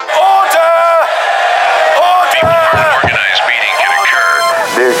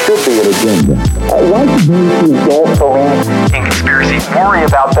should be an agenda. Why should those who don't believe in conspiracy worry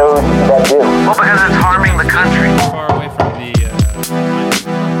about those that do? Well, because it's harming the country. Far away from the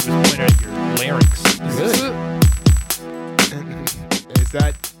just point at your larynx. Is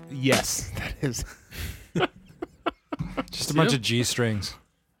that? Yes, that is. Just a bunch of G strings.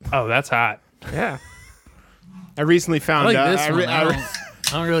 Oh, that's hot. Yeah. I recently found I like out. this one.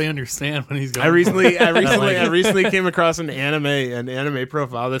 I don't really understand when he's going. I recently came across an anime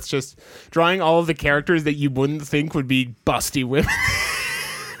profile that's just drawing all of the characters that you wouldn't think would be busty women.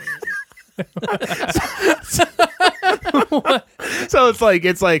 So it's like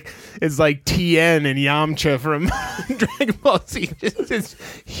Tien and Yamcha from Dragon Ball Z, just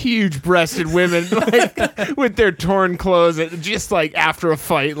huge breasted women like with their torn clothes, just like after a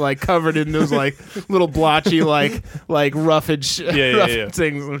fight, like covered in those like little blotchy like roughage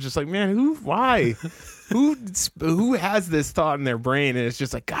things. I'm just like, man, why? Who has this thought in their brain and it's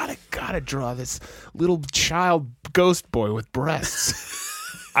just like gotta draw this little child ghost boy with breasts.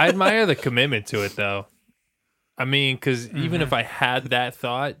 I admire the commitment to it, though. I mean, because even if I had that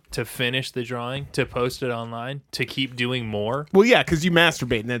thought to finish the drawing, to post it online, to keep doing more. Well, yeah, because you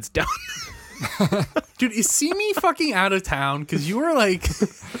masturbate and that's done. Dude, is see me fucking out of town? Because you were like...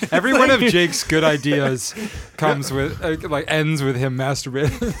 Every one of Jake's good ideas comes with, ends with him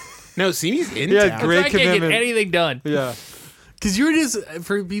masturbating. No, Simi's in Yeah, town. great I can't get commitment. anything done. Yeah. Because you're just,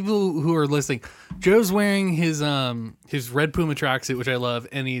 for people who are listening, Joe's wearing his red Puma tracksuit, which I love,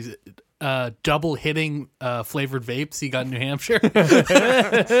 and he's double hitting flavored vapes he got in New Hampshire.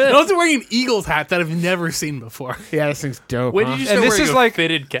 And also wearing an Eagles hat that I've never seen before. Yeah, this thing's dope. When did you start And this wearing is a like-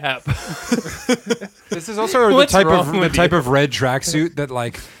 fitted cap? This is also the What's type wrong with of you? red tracksuit that,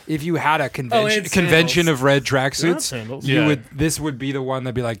 like, if you had a convention sandals. of red They're not tracksuits, sandals. Yeah. this would be the one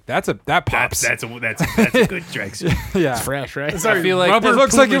that'd be like, that pops. That's a good tracksuit. yeah. Fresh, right? I feel like Rubber It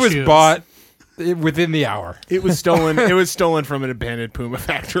looks like Puma it was shoes. bought within the hour. It was stolen. It was stolen from an abandoned Puma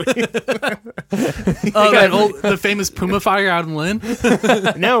factory. Oh, the famous Puma fire out in Lynn?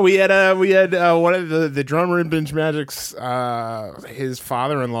 No, we had one of the drummer in Binge Magic's his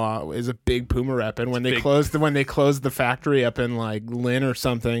father-in-law is a big Puma rep, and when they closed the factory up in like Lynn or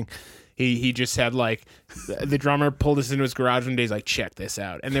something, he just had like the drummer pulled us into his garage one day. He's like, check this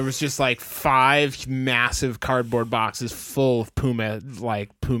out, and there was just like 5 massive cardboard boxes full of Puma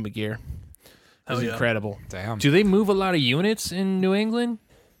gear. It was incredible. Damn. do they move a lot of units in New England?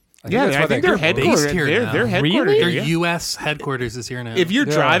 Yeah, I think they're based headquartered here here. now. They're headquartered Really? here. Their yeah. U.S. headquarters is here now. If you're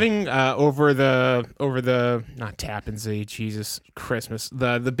Yeah. driving over the not Tappan Zee, Jesus Christmas,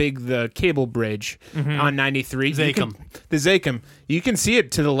 the cable bridge on 93, Zakem. the Zakem, you can see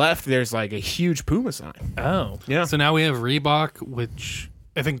it to the left. There's like a huge Puma sign. Oh. Yeah, So now we have Reebok, which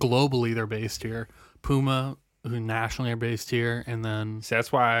I think globally they're based here. Puma, who nationally are based here, and then So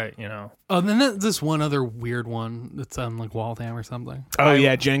that's why, then this one other weird one that's on like Waltham or something. oh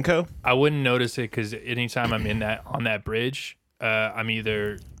yeah, Genco. I wouldn't notice it because anytime I'm on that bridge, I'm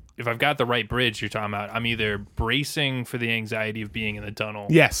either, if I've got the right bridge you're talking about, I'm either bracing for the anxiety of being in the tunnel.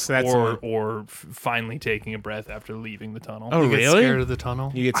 Yes, that's the one. or finally taking a breath after leaving the tunnel. Oh You get really? scared of the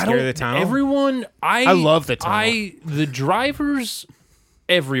tunnel? You get I scared of don't- the tunnel? Everyone, I love the tunnel. The drivers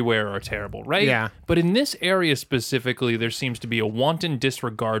everywhere are terrible, right? Yeah. But in this area specifically, there seems to be a wanton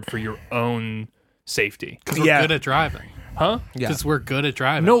disregard for your own safety. Because we're Yeah. good at driving. Huh? Yeah. Because we're good at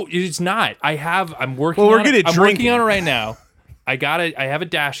driving. No, it's not. I'm working Well, we're on good it. at I'm working drinking. on it right now. I have a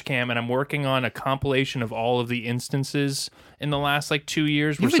dash cam and I'm working on a compilation of all of the instances in the last like 2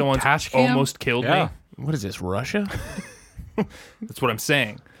 years where have a someone's dash cam? almost killed Yeah. me. What is this, Russia? That's what I'm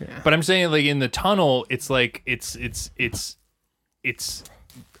saying. But I'm saying like in the tunnel, it's like it's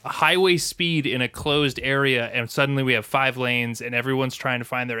highway speed in a closed area, and suddenly we have 5 lanes, and everyone's trying to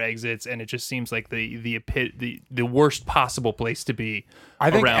find their exits, and it just seems like the worst possible place to be. I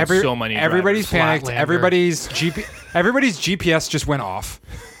think around so many everybody's drivers. panicked. Flatlander. Everybody's GPS just went off.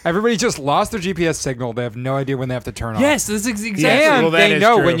 Everybody just lost their GPS signal. They have no idea when they have to turn off. Yes, that's exactly. And Well, that they is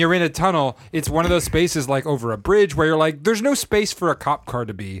know true. when you're in a tunnel, it's one of those spaces like over a bridge where you're like, there's no space for a cop car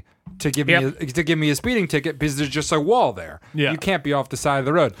to be to give me a speeding ticket because there's just a wall there. Yeah. You can't be off the side of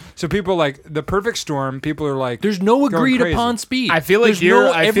the road. So people like the perfect storm. People are like, There's no going agreed crazy. upon speed. I feel like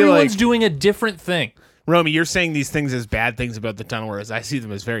There's I feel everyone's like doing a different thing. Romy, you're saying these things as bad things about the tunnel, whereas I see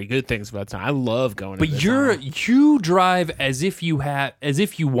them as very good things about the tunnel. I love going. But into the tunnel. you drive as if you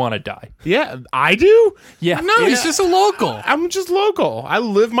want to die. Yeah, I do. Yeah. No, he's just a local. I'm just local. I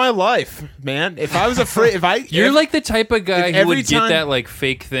live my life, man. If I was afraid, You're like the type of guy if who every would get time- that like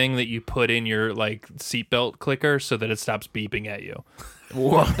fake thing that you put in your like seatbelt clicker so that it stops beeping at you.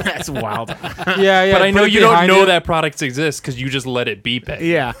 Whoa, that's wild. Yeah. But I know put it you don't behind know it. that product exists because you just let it beep it.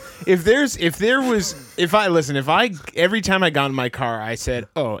 Yeah. If every time I got in my car, I said,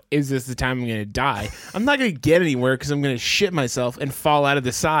 "Oh, is this the time I'm going to die?" I'm not going to get anywhere because I'm going to shit myself and fall out of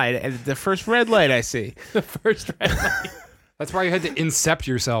the side at the first red light I see. The first red light. That's why you had to incept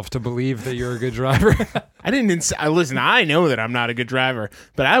yourself to believe that you're a good driver. I didn't. Listen, I know that I'm not a good driver,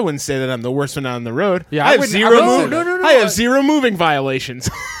 but I wouldn't say that I'm the worst one on the road. Yeah, I I have wouldn't- I zero. wouldn't say that. I have zero moving violations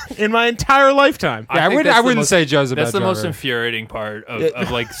in my entire lifetime. Yeah, I think wouldn't. that's I the wouldn't most- say Joe's a bad That's the most driver. infuriating part of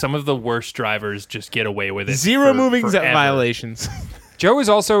like some of the worst drivers just get away with it. Zero for moving forever. violations. Joe is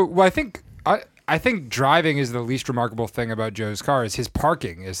also. Well, I think driving is the least remarkable thing about Joe's car. Is his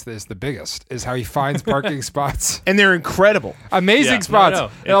parking is the biggest. Is how he finds parking spots. And they're incredible. Amazing Yeah, spots. no.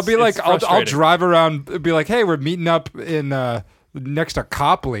 And I'll be It's like, I'll frustrating. drive around, and be like, hey, we're meeting up in next to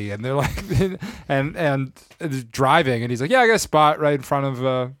Copley, and they're like, and it's driving, and he's like, yeah, I got a spot right in front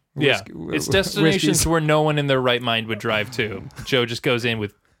of. Yeah, it's destinations Whiskey's. where no one in their right mind would drive to. Joe just goes in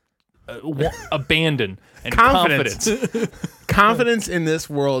with abandon and Confidence. confidence. Confidence in this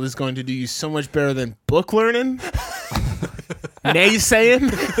world is going to do you so much better than book learning,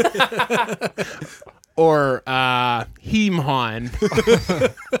 naysaying, or heem-hawn.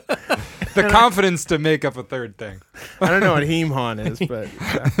 The confidence to make up a third thing. I don't know what heem-hawn is, but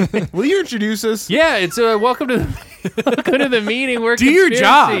will you introduce us? Yeah, it's welcome to the meeting. We're Do your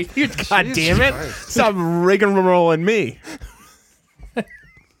job. conspiracy. God damn it! Stop rigmaroling me.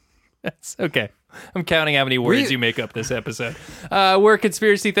 That's okay. I'm counting how many words you make up this episode. We're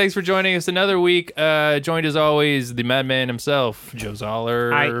Conspiracy. Thanks for joining us another week. Joined as always, the madman himself, Joe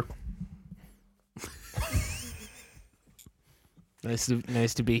Zoller. Hi.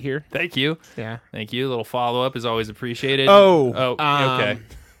 Nice to be here. Thank you. Yeah. Thank you. A little follow-up is always appreciated. Okay.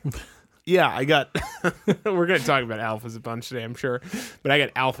 Yeah, I got. We're going to talk about alphas a bunch today, I'm sure. But I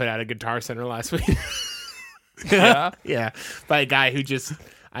got alpha at a Guitar Center last week. Yeah. Yeah, by a guy who just.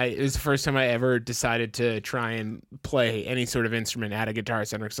 It was the first time I ever decided to try and play any sort of instrument at a Guitar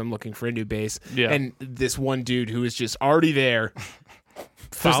Center because I'm looking for a new bass. Yeah. And this one dude who was just already there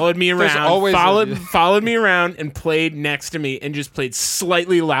followed me there's around, always followed me around and played next to me and just played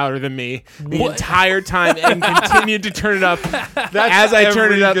slightly louder than me the entire time and continued to turn it up as I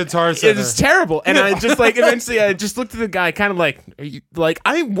turned it up. Guitar It Center. was terrible. And I just eventually I just looked at the guy kind of like, are you, like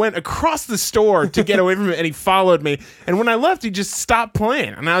I went across the store to get away from him and he followed me. And when I left, he just stopped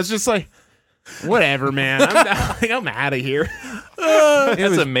playing. And I was just like, whatever, man. I'm out of here.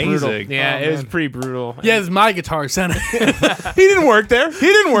 That's amazing. Yeah, Oh, it was man. pretty brutal. Yeah, it's my Guitar Center. He didn't work there.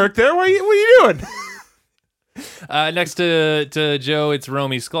 What are you doing? Next to Joe, it's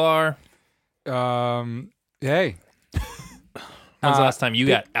Romy Sklar. Hey, When's the last time you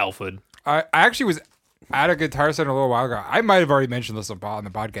got alphaed? I actually was at a Guitar Center a little while ago. I might have already mentioned this on the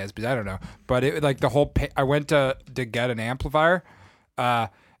podcast, but I don't know. But it like the whole. I went to get an amplifier,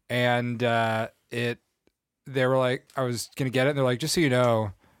 and they were like, I was gonna get it. And they're like, just so you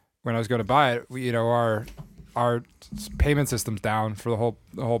know, when I was going to buy it, our payment system's down for the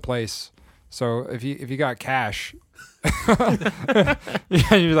whole place. So if you got cash, yeah,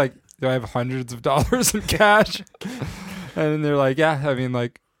 you're like, do I have hundreds of dollars in cash? And they're like, yeah. I mean,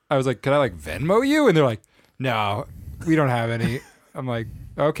 like, I was like, could I like Venmo you? And they're like, no, we don't have any. I'm like,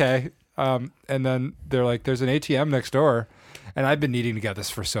 okay. And then they're like, there's an ATM next door. And I've been needing to get this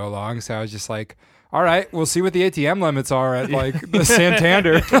for so long. So I was just like, all right, we'll see what the ATM limits are at like the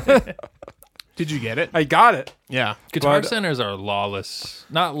Santander. Did you get it? I got it. Yeah. Guitar But- centers are lawless.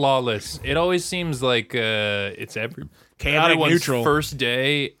 Not lawless. It always seems like it's Chaotic everyone's neutral. first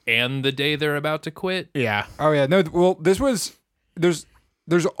day and the day they're about to quit. Yeah. Oh yeah, no. Well, there's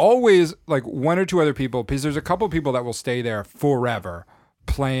always like one or two other people because there's a couple of people that will stay there forever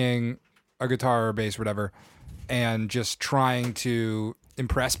playing a guitar or bass or whatever, and just trying to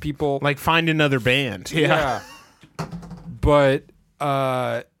impress people. Like find another band. Yeah. But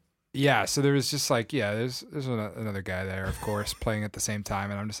yeah, so there was just like, yeah, there's another guy there, of course, playing at the same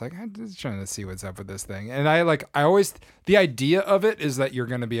time, and I'm just like, I'm just trying to see what's up with this thing. And I always, the idea of it is that you're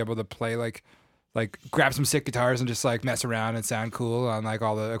going to be able to play like grab some sick guitars and just like mess around and sound cool on like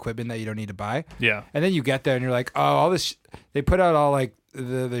all the equipment that you don't need to buy. Yeah. And then you get there and you're like, oh, all this, they put out all like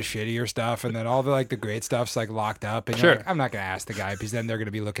the shittier stuff, and then all the like the great stuff's like locked up, and you're Sure. like, I'm not gonna ask the guy because then they're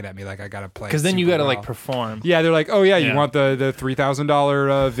gonna be looking at me like I gotta play. Because then you super got to well. like perform. Yeah, they're like, oh yeah, you Yeah. want the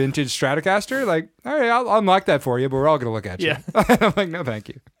 $3,000 vintage Stratocaster? Like, all right, I'll unlock that for you, but we're all gonna look at you. Yeah. I'm like, no, thank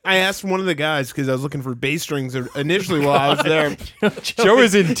you. I asked one of the guys because I was looking for bass strings initially while I was there. Joe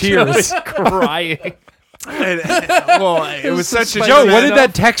is in tears. Crying. Well, it was such a Joe, what did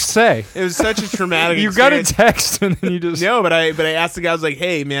that text say? It was such a traumatic. You got a experience. text and then you just No, but I asked the guy. I was like,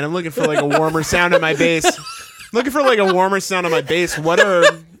 "Hey, man, I'm looking for like a warmer sound on my bass. Looking for like a warmer sound on my bass. What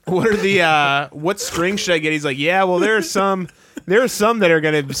string should I get?" He's like, "Yeah, well, there are some that are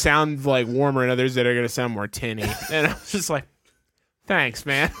gonna sound like warmer and others that are gonna sound more tinny." And I was just like, "Thanks,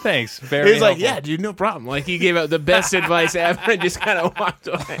 man." Thanks. Very. He's like, helpful. "Yeah, dude, no problem." Like he gave out the best advice ever and just kind of walked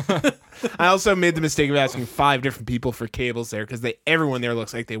away. I also made the mistake of asking 5 different people for cables there because everyone there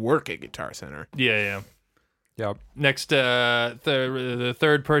looks like they work at Guitar Center. Yeah. Yep. Next, the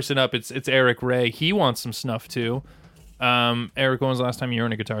third person up, it's Eric Ray. He wants some snuff too. Eric, when was the last time you were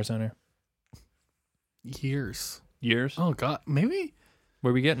in a Guitar Center? Years. Years? Oh God, maybe.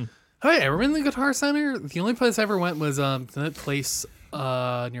 Where are we getting? Have I ever been to the Guitar Center? The only place I ever went was that place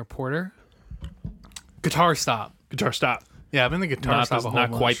near Porter. Guitar Stop. Guitar Stop. Yeah, I've been to Guitar Stop a whole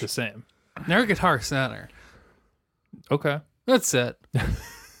Not bunch. quite the same. Never Guitar Center. Okay. That's it.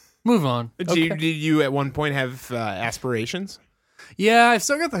 Move on. Did you at one point have aspirations? Yeah, I've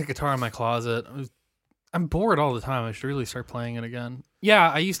still got that guitar in my closet. I'm bored all the time. I should really start playing it again.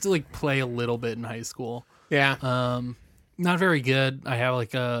 Yeah, I used to like play a little bit in high school. Yeah. Not very good. I have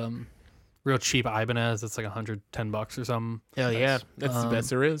like real cheap Ibanez. It's like $110 or something. Hell yeah. That's the best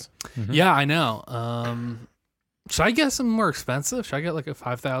there is. Yeah, I know. Should I get something more expensive? Should I get like a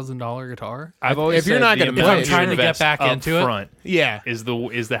 $5,000 guitar? I've always if you're said not the gonna amount play it, you trying to get invest back up into it. front Yeah. is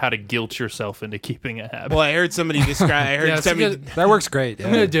the how to guilt yourself into keeping a habit. Well, I heard somebody describe. I heard Yeah, it's somebody. good. that works great. Yeah.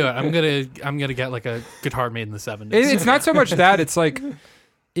 I'm gonna do it. I'm gonna get like a guitar made in the 70s. It's not so much that, it's like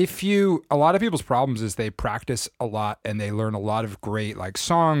a lot of people's problems is they practice a lot and they learn a lot of great like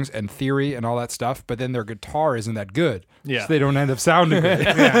songs and theory and all that stuff, but then their guitar isn't that good. Yeah. So they don't end up sounding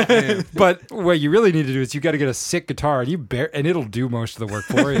good. But what you really need to do is you got to get a sick guitar and it'll do most of the work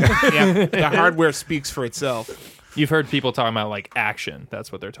for you. Yeah. The hardware speaks for itself. You've heard people talking about like action.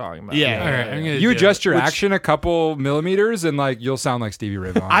 That's what they're talking about. Yeah. All right, I'm gonna You do adjust it. your action a couple millimeters and like you'll sound like Stevie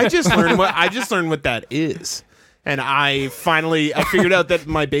Ray Vaughan. I just learned what that is, and I figured out that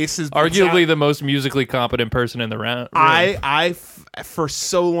my bass is Arguably the most musically competent person in the round. For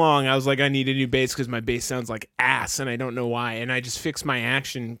so long, I was like, I need a new bass because my bass sounds like ass, and I don't know why. And I just fixed my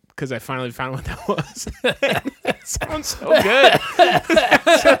action because I finally found what that was. It sounds so good.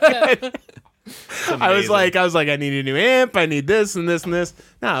 I was like, I need a new amp. I need this and this and this.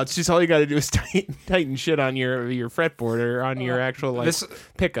 No, it's just all you got to do is tighten shit on your fretboard or on your actual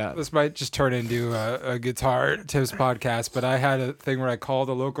pickup. This might just turn into a guitar tips podcast, but I had a thing where I called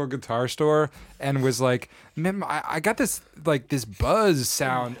a local guitar store and was like, "Man, I got this this buzz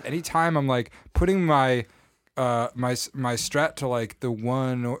sound anytime I'm like putting my Strat to like the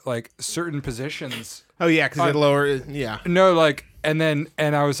one like certain positions." Oh yeah, because it lower. Yeah. No, like, and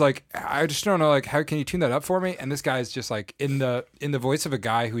I was like, I just don't know, like, how can you tune that up for me? And this guy's just like in the voice of a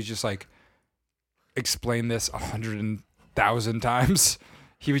guy who's just like explained this 100,000 times.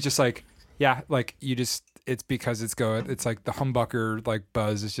 He was just like, yeah, like it's because it's like the humbucker like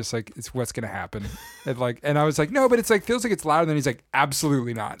buzz. It's just like it's what's gonna happen. And I was like, no, but it's like feels like it's louder. And then he's like,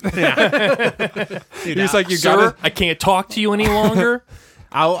 absolutely not. Yeah. He's like, you Sir, gotta. I can't talk to you any longer.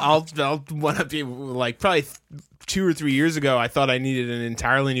 I'll one up you like probably 2 or 3 years ago. I thought I needed an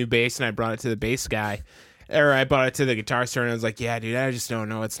entirely new bass, and I brought it to the bass guy, or I brought it to the guitar store, and I was like, "Yeah, dude, I just don't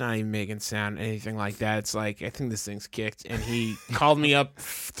know. It's not even making sound anything like that. It's like I think this thing's kicked." And he called me up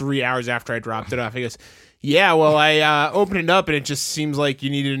 3 hours after I dropped it off. He goes, "Yeah, well, I opened it up, and it just seems like you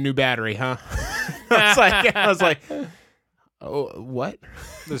needed a new battery, huh?" I was like. Oh, what?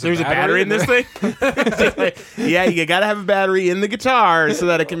 There's a battery in this thing? Yeah, you got to have a battery in the guitar so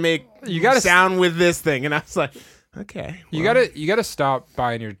that it can make sound with this thing. And I was like, okay. You gotta stop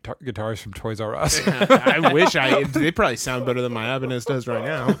buying your guitars from Toys R Us. I wish they probably sound better than my Ibanez does right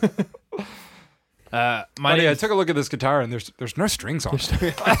now. I took a look at this guitar and there's no strings on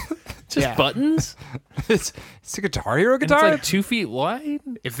it. Just buttons? It's a Guitar Hero And guitar. it's like 2 feet wide?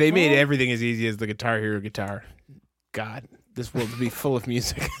 If they made everything as easy as the Guitar Hero guitar, God, this world would be full of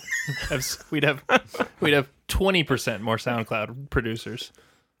music. We'd have 20% more SoundCloud producers.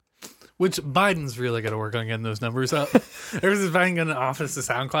 Which Biden's really got to work on getting those numbers up. Ever since Biden got an office to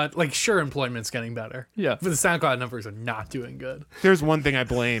SoundCloud, like sure, employment's getting better. Yeah. But the SoundCloud numbers are not doing good. There's one thing I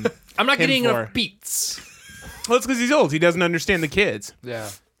blame. I'm not him getting for. enough beats. Well, it's because he's old. He doesn't understand the kids. Yeah.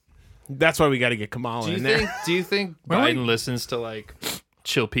 That's why we got to get Kamala in there. Do you think Biden listens to like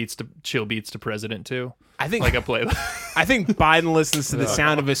chill beats to president too? I think Like a playlist. I think Biden listens to the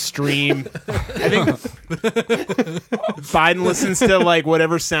sound of a stream. I think Biden listens to like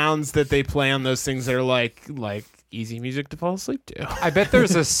whatever sounds that they play on those things that are like easy music to fall asleep to. I bet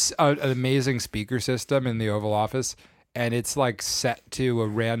there's an amazing speaker system in the Oval Office, and it's like set to a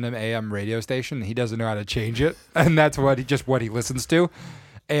random AM radio station. He doesn't know how to change it, and that's what he listens to.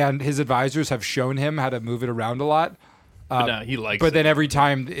 And his advisors have shown him how to move it around a lot. But no, he likes But it. then every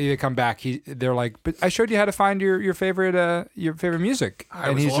time they come back, they're like, "But I showed you how to find your favorite music."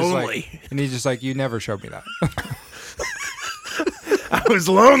 And was he's lonely. just like, "You never showed me that." I was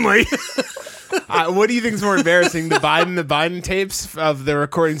lonely. What do you think is more embarrassing, the Biden tapes of the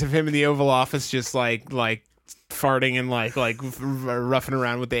recordings of him in the Oval Office, just like farting and like roughing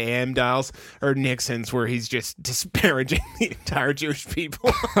around with the AM dials, or Nixon's where he's just disparaging the entire Jewish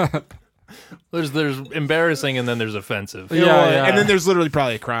people? There's embarrassing and then there's offensive. Yeah. And then there's literally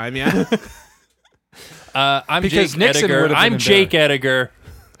probably a crime. Yeah, I'm Because Jake Nixon Ediger. would have been I'm Jake Ediger.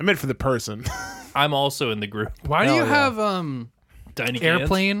 I meant for the person. I'm also in the group. Why do you have Tiny cans.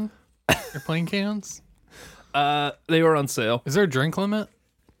 airplane cans? They were on sale. Is there a drink limit?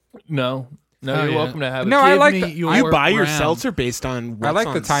 No, Oh, you're yeah. welcome to have it. No, I Give like me the- your You buy your brand. seltzer based on what's I like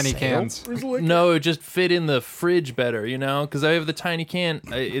on the tiny sale? cans. No, it just fit in the fridge better, because I have the tiny can.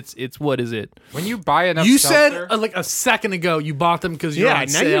 It's what is it? When you buy enough, You seltzer, said like a second ago you bought them because you're Yeah, on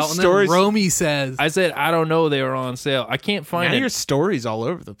now your sale, and stories- then Romy says, I said I don't know. They were on sale. I can't find Now it. your story's all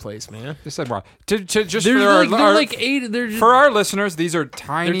over the place, man. just said wrong. Just There's for they're like 8. They're just, for our listeners, these are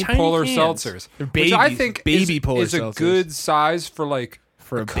tiny, They're tiny polar cans. seltzers, They're which I babies, think baby is, polar is a seltzers. good size for like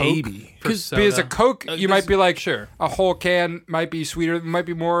For a Coke. baby. because Because a Coke, you might be like, sure. a whole can might be sweeter, might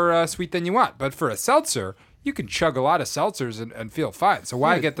be more sweet than you want. But for a seltzer, you can chug a lot of seltzers and feel fine. So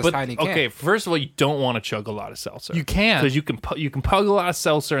why get this But tiny can? okay, first of all, you don't want to chug a lot of seltzer. You can. because you can pug a lot of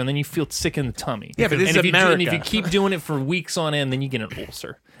seltzer and then you feel sick in the tummy. Yeah, but this and is if you do- and if America. you keep doing it for weeks on end, then you get an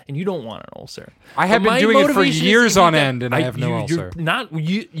ulcer, and you don't want an ulcer. I have But been my doing it for motivation is years to eat on that- end, and I have no ulcer.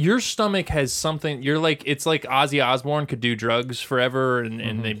 Your stomach has something. It's like Ozzy Osbourne could do drugs forever, and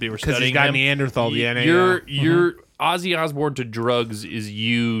they were Because studying he's got him. Neanderthal DNA. Your Ozzy Osbourne to drugs is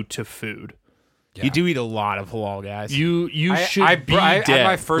you to food. You do eat a lot of halal, guys. You should I be had dead.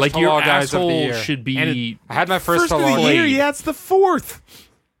 my first like your halal guys of the asshole year. should be. And I had my first of the halal. year, yeah, it's the fourth.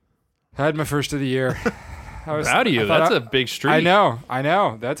 I had my first of the year. Proud of you. I thought That's a big streak. I know.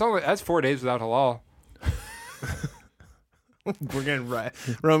 That's 4 days without halal. We're getting right.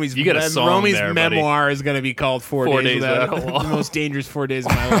 Romy's You got a song Romy's there, buddy. memoir is going to be called 4 4 Days Days Without Without Halal. The most dangerous 4 days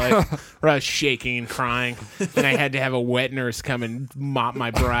of my life. Where I was shaking and crying, and I had to have a wet nurse come and mop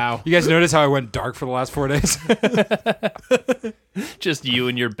my brow. You guys notice how I went dark for the last 4 days? Just you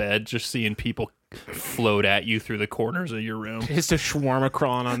in your bed, just seeing people float at you through the corners of your room. Just a shawarma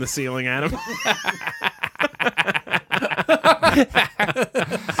crawling on the ceiling at him.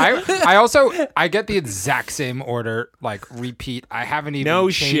 I get the exact same order, like repeat. I haven't even No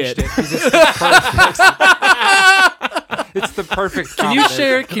changed shit. it 'cause it's the perfect. It's the perfect.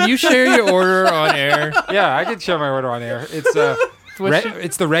 Can you share your order on air? Yeah, I can share my order on air. It's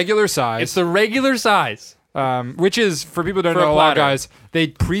it's the regular size. It's the regular size. Which is, for people who don't For a know, a lot of platter. guys, they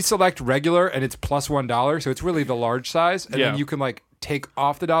pre-select regular and it's plus $1, so it's really the large size, and Yeah. then you can like take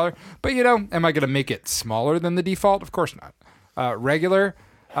off the $1. But am I going to make it smaller than the default? Of course not. Regular,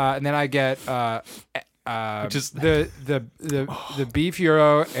 and then I get Which is the beef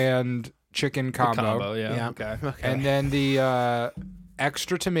gyro and chicken combo, yeah. Okay. and then the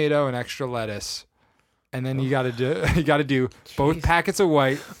extra tomato and extra lettuce. And then you got to do both packets of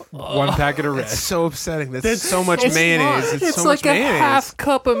white, one packet of red. It's so upsetting. That's so much mayonnaise. It's so like much mayonnaise.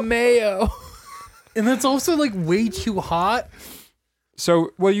 cup of mayo. and that's also like way too hot.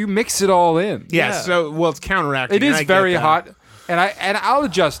 So, you mix it all in. Yeah, so it's counteracting. It and is I get very that. hot, and I'll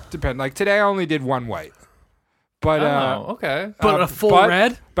adjust. Depend. Like today, I only did one white, but Okay. But a full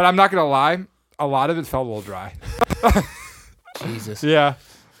red? But I'm not gonna lie, a lot of it felt a little dry. Jesus. Yeah.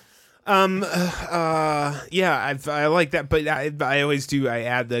 Yeah, I like that, but I always do. I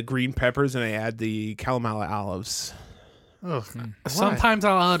add the green peppers and I add the Kalamala olives. Ugh. Sometimes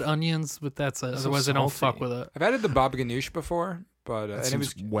I'll add onions, but that's it. Otherwise, I don't salty. fuck with it. I've added the baba ganoush before, but and it was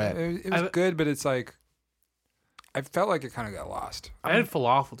seems wet. It was good, but it's like I felt like it kind of got lost. I add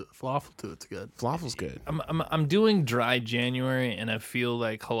falafel to it. Falafel to it's good. Falafel's good. I'm doing dry January, and I feel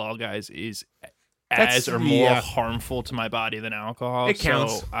like halal guys is That's- as or more yeah. harmful to my body than alcohol. It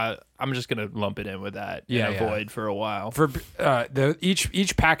counts. So I'm just gonna lump it in with that Yeah, and yeah. avoid for a while. For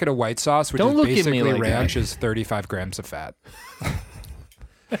each packet of white sauce, which Don't is look at me basically like ranch, that. is 35 grams of fat.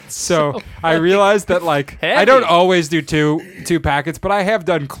 So I realized that I don't heavy. always do two packets, but I have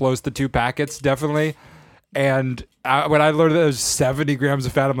done close to 2 packets definitely. And when I learned that it was 70 grams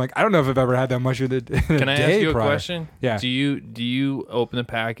of fat, I'm like, I don't know if I've ever had that much in a day. Can I ask you a question? Yeah. Do you open the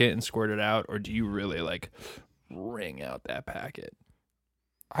packet and squirt it out, or do you really like wring out that packet?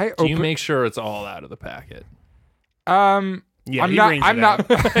 I Do you open- make sure it's all out of the packet? Yeah, I'm he not. rings I'm it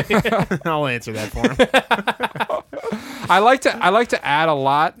not. out. I'll answer that for him. I like to add a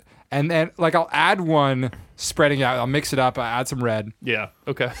lot, and then like I'll add one, spreading it out. I'll mix it up. I add some red, Yeah.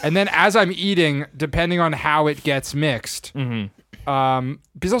 Okay. and then as I'm eating, depending on how it gets mixed,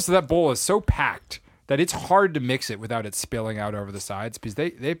 because also that bowl is so packed that it's hard to mix it without it spilling out over the sides. Because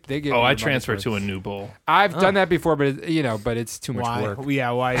they give. Oh, I transfer to a new bowl. I've done that before, but but it's too much Why? work.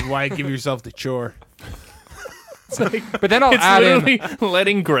 Yeah, why give yourself the chore? But then I'll It's add in. literally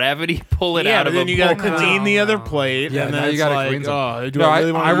letting gravity pull it out but of then a you gotta bowl. clean the other plate, Yeah, and now then you it's gotta like, clean some. oh, do No, I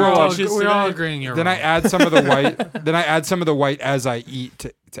really I want to will- do We're dishes We're all today? agreeing you're Then I wrong. add some of the white. Then I add some of the white as I eat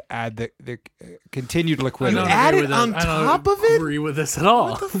to add the continued I liquidity. don't add agree it with on I don't top of it? Agree with this at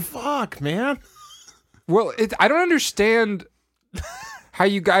all? What the fuck, man? Well, I don't understand how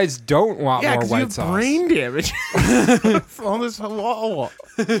you guys don't want Yeah, more because you white have sauce. brain damage. All this wall.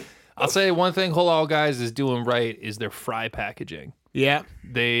 I'll say one thing Halal guys is doing right is their fry packaging. Yeah,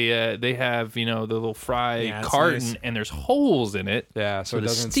 They have the little fry Yeah, that's carton nice. and there's holes in it. Yeah, So it the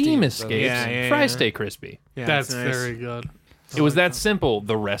doesn't steam doesn't- escapes. Yeah, yeah, Fries yeah. stay crispy. yeah, That's nice. very good. It was that simple.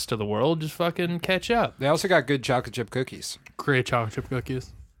 The rest of the world just fucking catch up. They also got good chocolate chip cookies. Great chocolate chip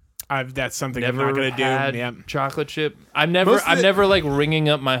cookies. That's something Never I'm not gonna do. had Yeah. chocolate chip. I'm never like ringing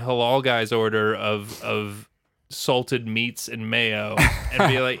up my Halal guys order of salted meats and mayo and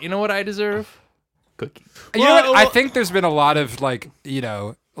be like, you know what I deserve? Cookies. You know what? I think there's been a lot of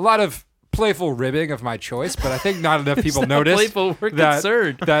playful ribbing of my choice, but I think not enough people noticed playful, we're that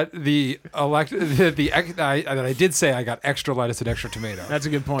concerned. that I did say I got extra lettuce and extra tomato. That's a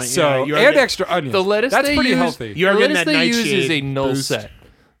good point. So yeah, you are and getting- extra onions. The lettuce that's they pretty use, healthy. You are the getting lettuce that they use is nightshade a null boost. set.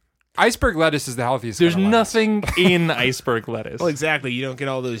 Iceberg lettuce is the healthiest. There's kind of lettuce. nothing in iceberg lettuce. Well, exactly. You don't get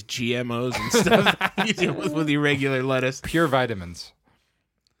all those GMOs and stuff you deal with your regular lettuce. Pure vitamins.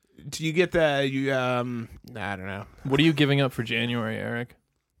 Do you get that? I don't know. What are you giving up for January, Eric?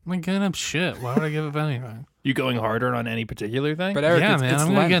 I'm giving up shit. Why would I give up anything? You going harder on any particular thing? But Eric, yeah, it's, man, it's I'm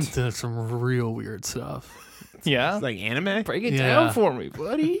gonna Lent. get into some real weird stuff. yeah. It's like anime. Break it Yeah. down for me,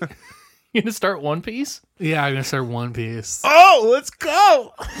 buddy. You gonna start One Piece? Yeah, I'm gonna start One Piece. Oh, let's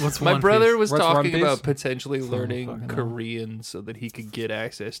go. What's My One brother Piece? was What's One talking Piece? about potentially fucking learning hell. Korean so that he could get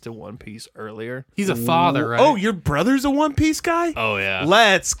access to One Piece earlier. He's a father, right? Oh, your brother's a One Piece guy? Oh yeah.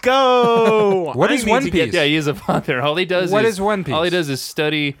 Let's go. What I is need One to get- Piece? Yeah, he is a father. All he does What is is One Piece? All he does is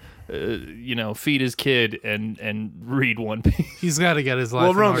study, feed his kid and read One Piece. He's got to get his life.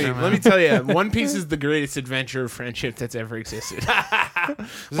 Well, in Romy, order, man. let me tell you, One Piece is the greatest adventure of friendship that's ever existed.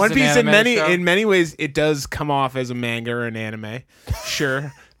 Is One this Piece, an in anime show? many ways, it does come off as a manga or an anime,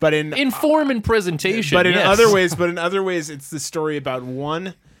 sure, but In form and presentation. but in yes. other ways, it's the story about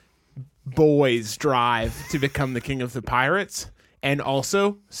one boy's drive to become the king of the pirates and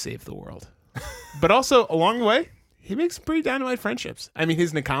also save the world. But also along the way, he makes some pretty dynamite friendships. I mean,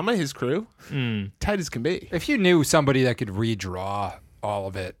 his Nakama, his crew, tight as can be. If you knew somebody that could redraw all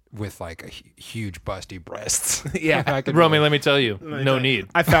of it with like a huge busty breasts, Yeah. I could Romy, really- let me tell you, no need.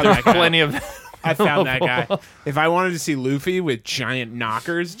 I found that guy. Plenty of. I found that guy. If I wanted to see Luffy with giant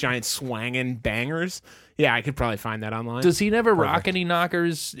knockers, giant swanging bangers, yeah, I could probably find that online. Does he never rock any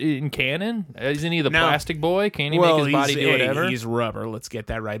knockers in canon? Isn't he the No. plastic boy? Can he make his body do whatever? He's rubber. Let's get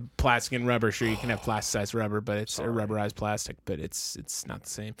that right. Plastic and rubber. Sure, you can have plasticized rubber, but it's a rubberized plastic, but it's not the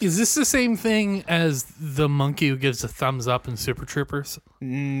same. Is this the same thing as the monkey who gives a thumbs up in Super Troopers?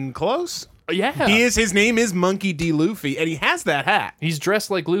 Close. Yeah. He is. His name is Monkey D. Luffy, and he has that hat. He's dressed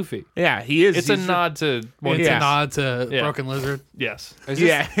like Luffy. Yeah, he is. It's a He's- nod to One It's Piece. a nod to Yeah. Broken Lizard. Yes. Is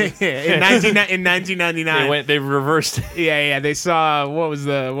this- Yeah, in 1999. They reversed it. Yeah. They saw what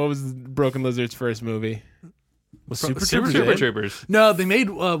was Broken Lizard's first movie? Was Super Troopers? Super in? Troopers. No, they made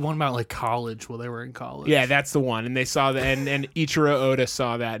one about like college while they were in college. Yeah, that's the one. And they saw that, and Ichiro Oda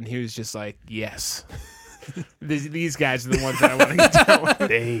saw that, and he was just like, yes. These guys are the ones that I want to get down with.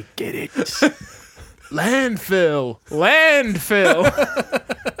 They get it. Landfill.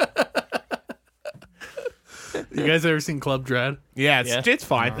 You guys ever seen Club Dread? Yeah, Yeah. it's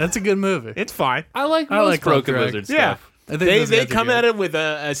fine. That's a good movie. It's fine. I like I most like Club Broken Drag. Lizard Yeah. stuff. I think They those guys are come good. at it with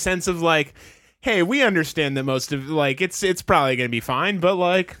a sense of like, hey, we understand that most of like it's probably gonna be fine, but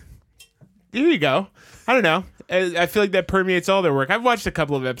like, here you go. I don't know. I feel like that permeates all their work. I've watched a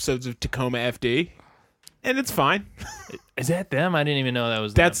couple of episodes of Tacoma FD, and it's fine. Is that them? I didn't even know that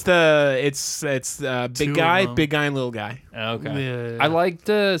was That's it's Two big of guy, them. big guy, and little guy. them. Okay. Yeah. I liked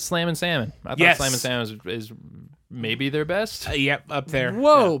Slam and Salmon. I thought Yes. Slam and Salmon is maybe their best. Yep, up there.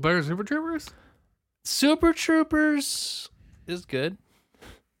 Whoa, better than Super Troopers? Super Troopers is good.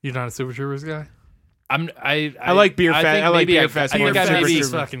 You're not a Super Troopers guy? I like Beer Fest. think I like maybe Beer Fest I more think I than Super maybe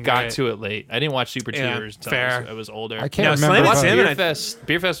Troopers. fucking got great. to it late. I didn't watch Super Yeah, Troopers until fair. I was older. I can't No, remember. Slanted what- Salmon,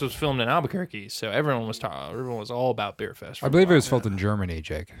 Beer Fest was filmed in Albuquerque, so everyone was all about Beer Fest. I believe it was filmed in Germany,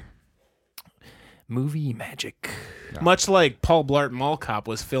 Jake. Movie magic. Much like Paul Blart Mall Cop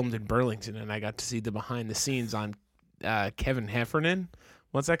was filmed in Burlington, and I got to see the behind the scenes on Kevin Heffernan.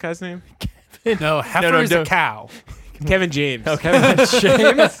 What's that guy's name? No, heifer is a no. cow. Kevin James. Kevin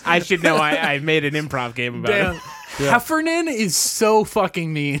James. I should know. I made an improv game about Damn. it. Heffernan is so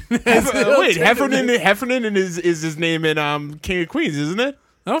fucking mean. Wait, Heffernan is his name in King of Queens, isn't it?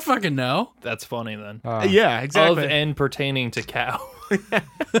 I don't fucking know. That's funny then. Yeah, exactly. Of and pertaining to cow.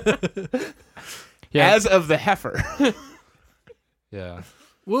 Yeah. As of the heifer. Yeah.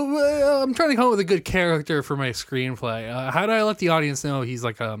 Well, I'm trying to come up with a good character for my screenplay. How do I let the audience know he's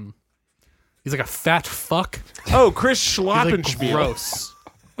like a fat fuck? Oh, Chris He's like Schlappenspiel. gross.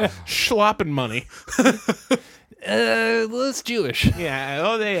 Schlappen money. Well, it's Jewish. Yeah.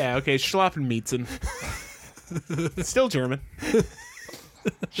 Oh, yeah. Okay. Schlappenmietzen. Still German.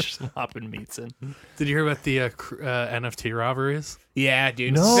 Schlappenmietzen. Did you hear about the NFT robberies? Yeah,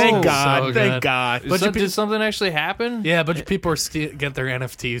 dude. No. Thank God. So Thank good. God. Did something actually happen? Yeah, a bunch of people are get their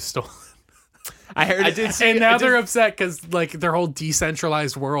NFTs stolen. I heard. I did see. And now I did- they're upset because like their whole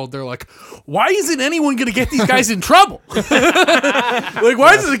decentralized world, they're like, why isn't anyone going to get these guys in trouble? Like,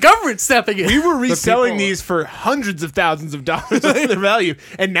 why isn't the government stepping in? We were reselling people- these for hundreds of thousands of dollars of their value,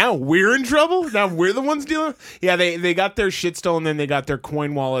 and now we're in trouble. Now we're the ones dealing. Yeah, they got their shit stolen, then they got their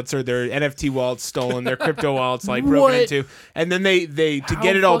coin wallets or their NFT wallets stolen, their crypto wallets like broken What? into, and then they to How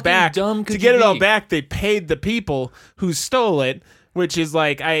get it all fucking back. dumb To could get you it all be? back, they paid the people who stole it. Which is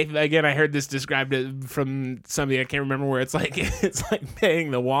like I heard this described from somebody I can't remember where it's like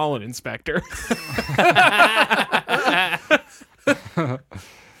paying the wallet inspector.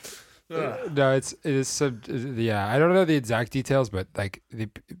 No, it is some. Yeah, I don't know the exact details, but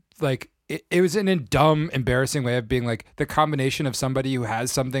it was in a dumb, embarrassing way of being like the combination of somebody who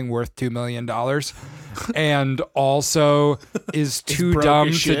has something worth $2 million and also is too broke dumb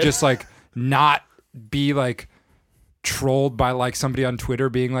as to shit. just like not be like trolled by like somebody on Twitter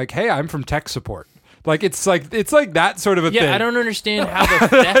being like, "Hey, I'm from tech support." Like it's like that sort of a thing. Yeah, I don't understand how the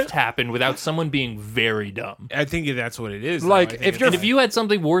theft happened without someone being very dumb. I think that's what it is. Like, though. I think if it's you're- And if you had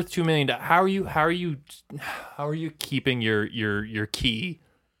something worth $2 million, how are you keeping your key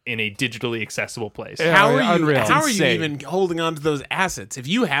in a digitally accessible place? Yeah. How are you? Unreal. How are It's you insane. even holding on to those assets? If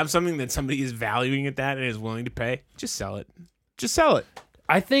you have something that somebody is valuing at that and is willing to pay, just sell it. Just sell it.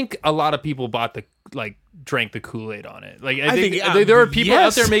 I think a lot of people drank the Kool-Aid on it. Like I think, think there are people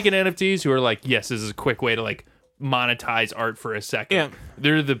yes. out there making NFTs who are like, yes, this is a quick way to like monetize art for a second. Yeah.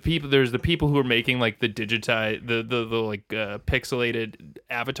 There's the people who are making like the digitized pixelated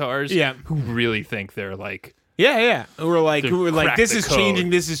avatars. Yeah. Who really think they're like Yeah. Who are like, crack this the is code. changing.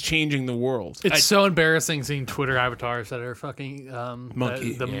 This is changing the world. It's so embarrassing seeing Twitter avatars that are fucking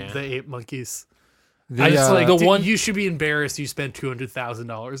Monkey, the yeah. ape monkeys. The, I just like the one You should be embarrassed you spent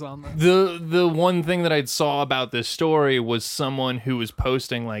 $200,000 on them. the one thing that I saw about this story was someone who was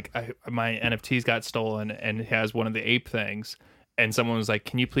posting like my NFTs got stolen and it has one of the ape things, and someone was like,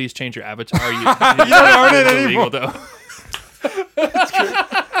 "Can you please change your avatar? You don't own it anymore."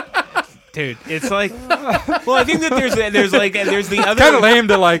 Dude, it's like, well, I think that there's the other kind of lame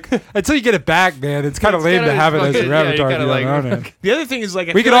to like until you get it back, man. It's kind of lame to kinda have it as fucking- your yeah, you avatar. if gotta, you don't like- own it. The other thing is like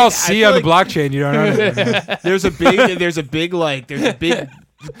I We feel can all like- I see feel on the like blockchain you don't own it. there's a big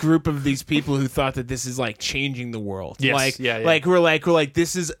group of these people who thought that this is like changing the world. Yes, Like, yeah. like we're like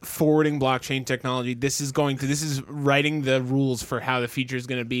this is forwarding blockchain technology. This is writing the rules for how the future is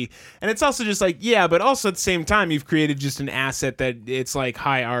going to be. And it's also just like, yeah, but also at the same time you've created just an asset that it's like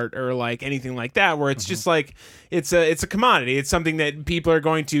high art or like anything like that where it's just like it's a commodity. It's something that people are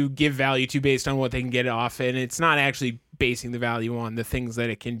going to give value to based on what they can get off, and it's not actually basing the value on the things that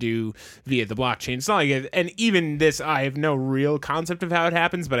it can do via the blockchain. It's not like and even this, I have no real concept of how it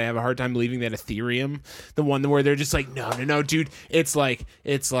happens, but I have a hard time believing that Ethereum, the one where they're just like, no, dude, it's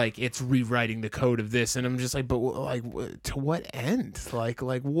rewriting the code of this, and I'm just like, but like to what end? Like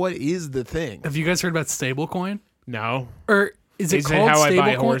what is the thing? Have you guys heard about stablecoin? No. Or is it Is it called how I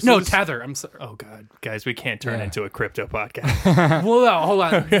buy stablecoin? horses? No, Tether. I'm sorry. Oh God, guys, we can't turn into a crypto podcast. Well, no, hold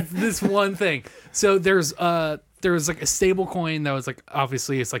on. This one thing. So there was like a stable coin that was like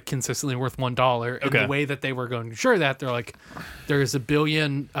obviously it's like consistently worth $1. And Okay. the way that they were going to ensure that, they're like, there's 1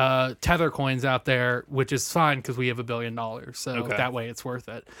 billion Tether coins out there, which is fine because we have $1 billion. So Okay. that way it's worth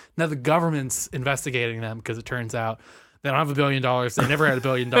it. Now the government's investigating them because it turns out they don't have $1 billion. They never had $1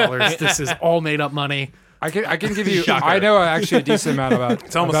 billion. This is all made up money. I can give you. Shocker. I know actually a decent amount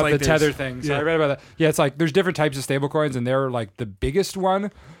about almost about like the Tether there's- thing. So I read about that. Yeah, it's like there's different types of stablecoins, and they're like the biggest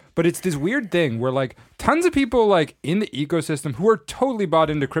one. But it's this weird thing where like tons of people like in the ecosystem who are totally bought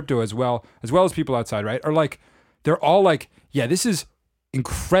into crypto as well as people outside, right? Are like they're all like, yeah, this is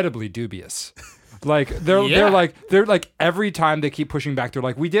incredibly dubious. Like they're like every time they keep pushing back, they're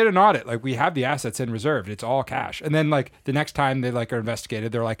like, we did an audit, like we have the assets in reserve, it's all cash. And then like the next time they like are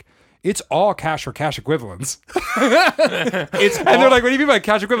investigated, they're like, it's all cash or cash equivalents. And they're like, what do you mean by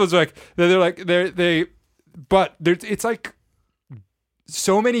cash equivalents? It's like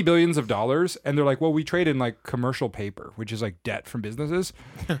so many billions of dollars, and they're like, well, we trade in like commercial paper, which is like debt from businesses.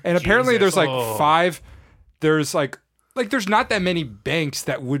 And apparently there's like there's not that many banks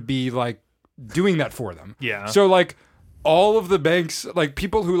that would be like doing that for them. Yeah. So like all of the banks, like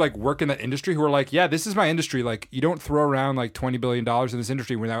people who like work in that industry who are like, yeah, this is my industry. Like you don't throw around like $20 billion in this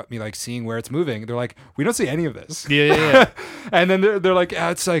industry without me like seeing where it's moving. They're like, we don't see any of this. Yeah. And then they're like, yeah,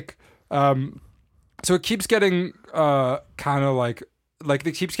 it's like, so it keeps getting kind of like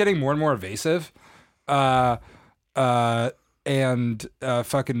it keeps getting more and more evasive. And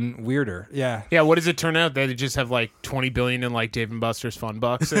fucking weirder. Yeah. Yeah, what does it turn out? That they just have like 20 billion in like Dave & Buster's fun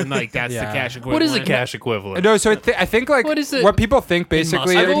bucks, and like that's Yeah. the cash equivalent. What is a cash equivalent? No, so I think like What is it? what people think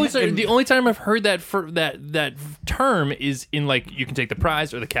basically. I've always the only time I've heard that for that term is in like you can take the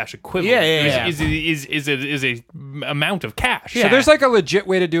prize or the cash equivalent. Yeah. Is a amount of cash. So there's like a legit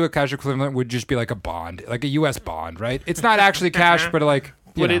way to do a cash equivalent would just be like a bond, like a U.S. bond, right? It's not actually cash, but like.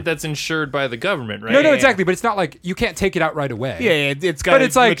 That's insured by the government, right? No, exactly. But it's not like you can't take it out right away. Yeah, it's got. But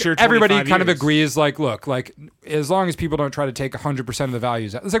it's like mature everybody 25 kind of years. agrees, like, look, like as long as people don't try to take 100% of the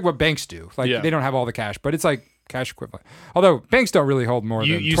values, it's like what banks do. Like Yeah. they don't have all the cash, but it's like cash equivalent. Although banks don't really hold more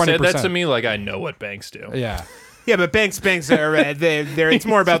than 20%. You said that to me like I know what banks do. Yeah. Yeah, but banks are they're it's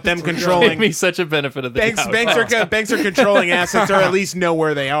more about them Gave controlling. me such a benefit of the doubt. Banks are controlling assets, or at least know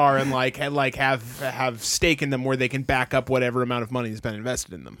where they are, and like have stake in them where they can back up whatever amount of money has been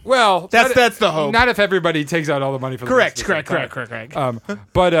invested in them. Well, That's the hope. Not if everybody takes out all the money for the Correct.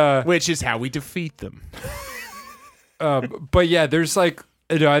 But Which is how we defeat them. but yeah, there's like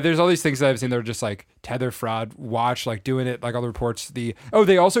there's all these things that I've seen that are just like Tether fraud watch, like doing it, like all the reports. They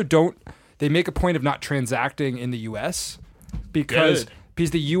also don't. They make a point of not transacting in the U.S. because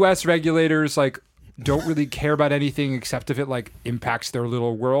the U.S. regulators like don't really care about anything except if it like impacts their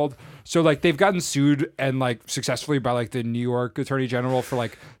little world. So like they've gotten sued and like successfully by like the New York Attorney General for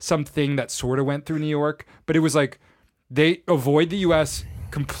like something that sort of went through New York, but it was like they avoid the U.S.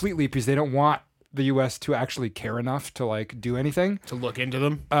 completely because they don't want the U.S. to actually care enough to like do anything. To look into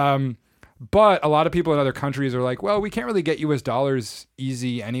them. But a lot of people in other countries are like, well, we can't really get US dollars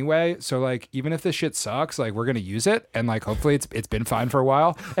easy anyway. So like, even if this shit sucks, like we're going to use it. And like, hopefully it's been fine for a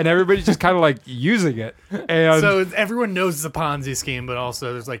while and everybody's just kind of like using it. And So everyone knows it's a Ponzi scheme, but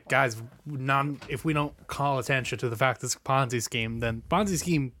also there's like, guys, if we don't call attention to the fact it's a Ponzi scheme, then Ponzi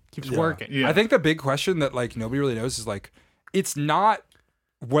scheme keeps working. Yeah. I think the big question that like nobody really knows is like, it's not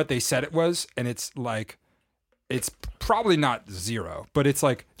what they said it was. And it's like, it's probably not zero, but it's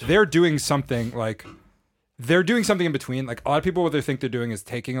like they're doing something in between. Like a lot of people, what they think they're doing is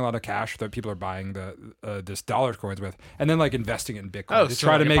taking a lot of cash that people are buying this dollar coins with, and then like investing it in Bitcoin to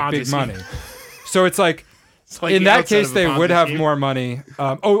try to make big money. So it's like in that case, they would have more money.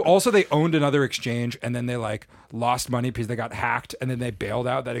 Also they owned another exchange, and then they like lost money because they got hacked, and then they bailed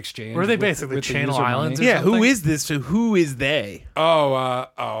out that exchange. Were they basically the Channel user money. Islands or Yeah, who something? is this? So who is they? I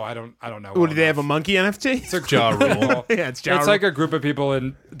don't know. What, do they have a monkey NFT? It's a Ja Rule. Yeah, it's Ja It's Rule. like a group of people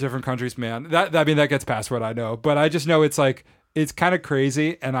in different countries, man. That gets past what I know, but I just know it's like it's kind of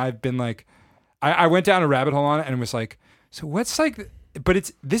crazy, and I've been like, I went down a rabbit hole on it and was like, so what's like,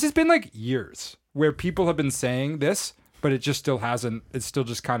 but this has been like years where people have been saying this, but it just still hasn't. It's still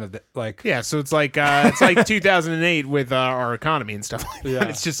just kind of like Yeah, so it's like 2008 with our economy and stuff like that. Yeah.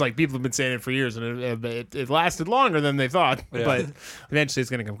 It's just like people have been saying it for years, and it lasted longer than they thought. Yeah. But eventually, it's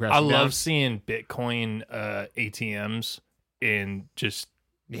going to come crashing I down. love seeing Bitcoin ATMs in just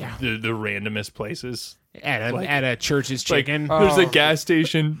the randomest places. at a church's Like, chicken. there's a gas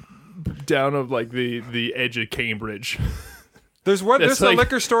station down of like the edge of Cambridge. there's That's a like-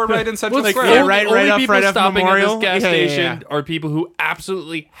 liquor store right in Central Like, Square. yeah, right up people right off stopping Memorial. at this gas Yeah, yeah, station yeah. are people who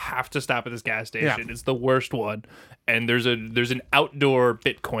absolutely have to stop at this gas station. Yeah. It's the worst one. And there's an outdoor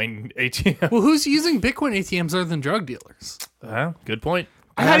Bitcoin ATM. Well, who's using Bitcoin ATMs other than drug dealers? Good point.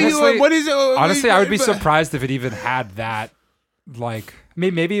 How do you? What is it? Honestly, I would be surprised if it even had that. Like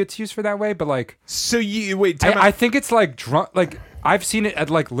maybe it's used for that way, but like So you wait. Time out. I think it's like drunk. Like I've seen it at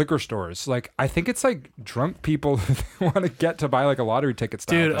like liquor stores. Like I think it's like drunk people want to get to buy like a lottery ticket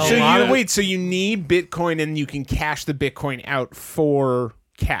style Dude, thing. So lot you of- wait. So you need Bitcoin, and you can cash the Bitcoin out for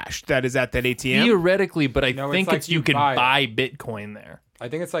cash. That is at that ATM. Theoretically, but I No, think it's it's, like you you can buy buy Bitcoin there. I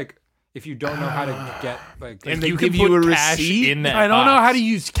think it's like if you don't know how to get like And they you give can you put a cash receipt? in that I don't know box. how to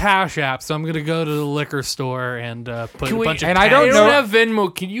use Cash App, so I'm gonna go to the liquor store and put Can a we- bunch of. and I cash- don't I know- don't have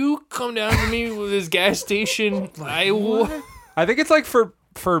Venmo. Can you come down to me with this gas station? I think it's like for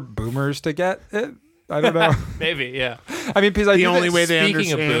boomers to get it. I don't know. Maybe, yeah. I mean, because The only way they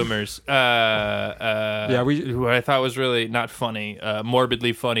Speaking understand. of boomers, who I thought was really not funny,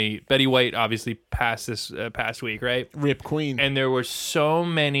 morbidly funny. Betty White obviously passed this past week, right? Rip Queen. And there were so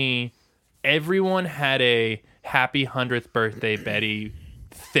many. Everyone had a happy 100th birthday Betty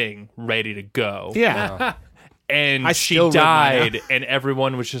thing ready to go. yeah. And I she still read mine died, and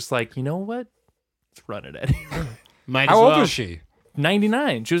everyone was just like, you know what? Let's run it, Eddie. Might how as old well. was she?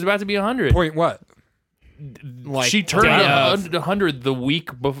 99. She was about to be 100. Point what? Like, She turned day of. 100 the week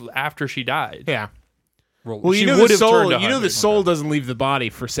after she died. Yeah. Well, Well, She you know would the have soul. turned You know 100. the soul doesn't leave the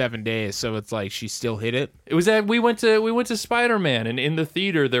body for 7 days, so it's like she still hit it. It was that we went to Spider-Man, and in the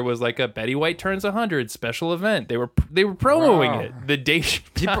theater there was like a Betty White turns 100 special event. They were promoting Wow. it the day she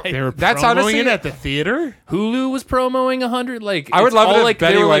died. They were That's promoting honestly- it at the theater. Hulu was promoting 100. Like I would it's love it all if like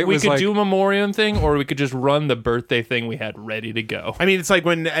Betty they were like White we was could like- do a memoriam thing, or we could just run the birthday thing we had ready to go. I mean, it's like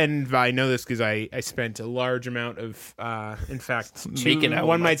when, and I know this because I spent a large amount of, in fact, Making out with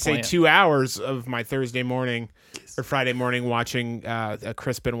one my might say plant. 2 hours of my Thursday morning or Friday morning watching a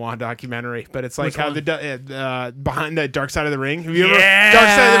Chris Benoit documentary. But it's like Which how one? the behind the Dark Side of the Ring. Have you ever? Yeah! Dark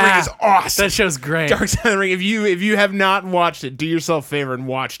Side of the Ring is awesome. That show's great. Dark Side of the Ring. If you have not watched it, do yourself a favor and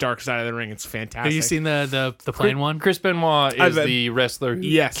watch Dark Side of the Ring. It's fantastic. Have you seen the plane one? Chris Benoit is I've- the wrestler who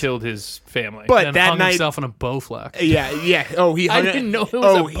Yes. killed his family. But And that hung night, himself in a Bowflex. yeah. Oh, he. I hung didn't know it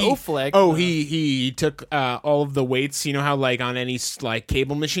was a Bowflex. He took all of the weights. You know how like on any like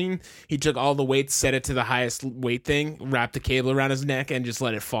cable machine, he took all the weights, set it to the highest weight thing, wrapped the cable around his neck, and just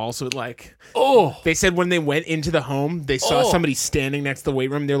let it fall. So it like. oh, They said when they went into the home, they saw somebody standing next to the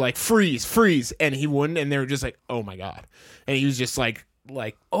weight room. They're like, freeze, and he wouldn't, and they were just like, oh my god, and he was just like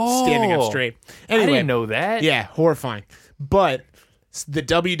standing up straight. I Anyway, didn't know that. yeah, horrifying. But the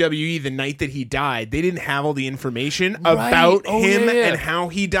WWE, the night that he died, they didn't have all the information about Oh, him yeah. and how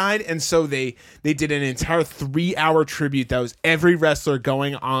he died, and so they did an entire 3-hour tribute that was every wrestler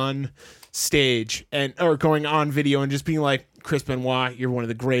going on stage or going on video and just being like, Chris Benoit, you're one of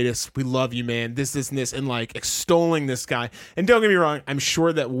the greatest. We love you, man. This, and this, and like extolling this guy. And don't get me wrong, I'm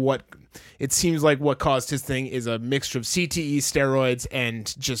sure that what it seems like what caused his thing is a mixture of CTE, steroids,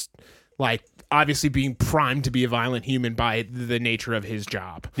 and just like obviously being primed to be a violent human by the nature of his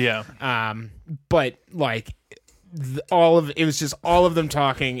job. Yeah. But like it was just all of them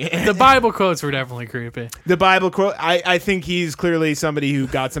talking. The Bible quotes were definitely creepy. The Bible quote. I think he's clearly somebody who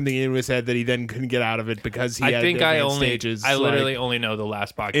got something into his head that he then couldn't get out of it because he. I had think I advanced only, stages, I like- literally only know the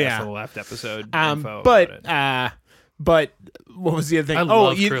last podcast Yeah. or the last episode. info about but it. but what was the other thing? I Oh,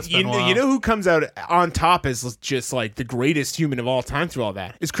 love you, Chris you, Benoit. you know who comes out on top as just like the greatest human of all time through all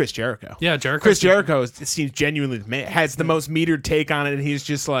that is Chris Jericho. Yeah, Jericho. Chris Jericho seems genuinely has the most metered take on it, and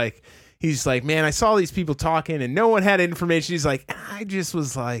he's like, man, I saw these people talking, and no one had information. He's like, I just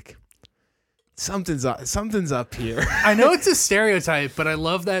was like, something's up here. I know it's a stereotype, but I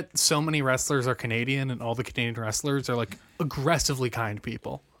love that so many wrestlers are Canadian, and all the Canadian wrestlers are like aggressively kind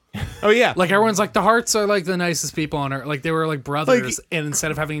people. Oh yeah, Like everyone's like the Hearts are like the nicest people on earth. Like they were like brothers, and instead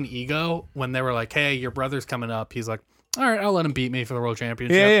of having an ego, when they were like, "Hey, your brother's coming up," he's like, "All right, I'll let him beat me for the world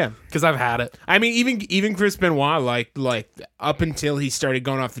championship." Yeah. Because I've had it. I mean, even Chris Benoit, like up until he started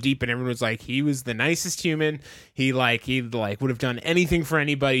going off the deep end, everyone was like, he was the nicest human. He would have done anything for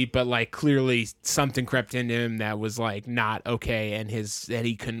anybody, but like clearly something crept into him that was like not okay, and that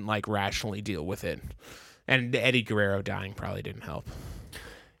he couldn't like rationally deal with it. And Eddie Guerrero dying probably didn't help.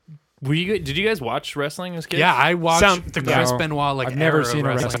 Did you guys watch wrestling as kids? Yeah, I watched Some- the Chris No. Benoit like I've never era of seen a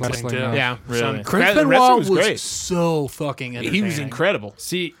wrestling wrestling thing, too. no. Yeah, Really? Chris That- the Benoit wrestling was great. so fucking entertaining. He was incredible.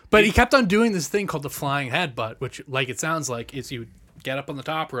 See, But he kept on doing this thing called the flying headbutt, which, like it sounds like, is you get up on the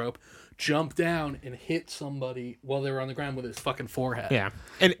top rope, jump down, and hit somebody while they were on the ground with his fucking forehead. Yeah,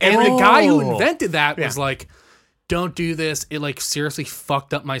 and And every the guy who Oh. invented that was Yeah. like, "Don't do this. It like seriously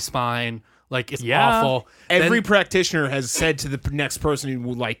fucked up my spine. Like it's Yeah. awful." every Then- practitioner has said to the next person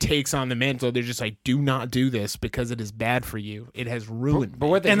who like takes on the mantle, they're just like, do not do this because it is bad for you. It has ruined. But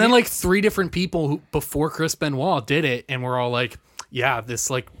me." what? and then like 3 different people who before Chris Benoit did it, and we're all like, "Yeah, this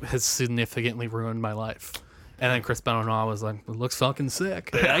like has significantly ruined my life." And then Chris Benoit was like, "It looks fucking sick."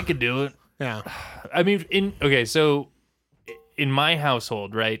 I could do it. Yeah, I mean, in my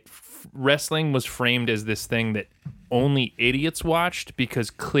household, right, wrestling was framed as this thing that only idiots watched because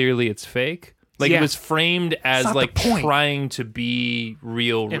clearly it's fake. Like Yeah. it was framed as not like the point. trying to be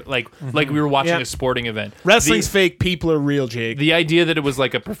real, like we were watching Yeah. a sporting event. Wrestling's fake. People are real, Jake. The idea that it was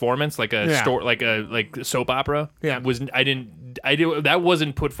like a performance, like a Yeah. like a soap opera, Yeah. that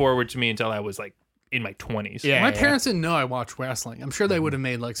wasn't put forward to me until I was like in my 20s. Yeah. My parents didn't know I watched wrestling. I'm sure they would have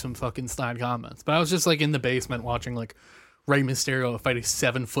made like some fucking snide comments, but I was just like in the basement watching like Rey Mysterio fight a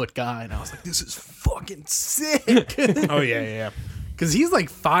 7-foot guy, and I was like, "This is fucking sick." Oh yeah. Because he's like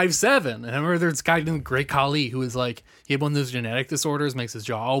 5'7", and I remember there's this guy named Great Khali who was like, he had one of those genetic disorders, makes his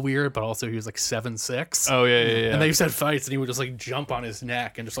jaw all weird, but also he was like 7'6". Oh yeah. And they used to have fights, and he would just like jump on his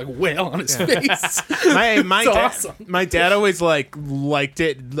neck and just like wail on his face. My It's dad, awesome. my dad always like liked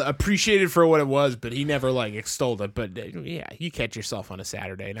it, appreciated for what it was, but he never like extolled it. But yeah, you catch yourself on a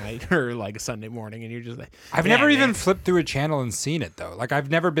Saturday night or like a Sunday morning, and you're just like, I've "Man, never even man." flipped through a channel and seen it though. Like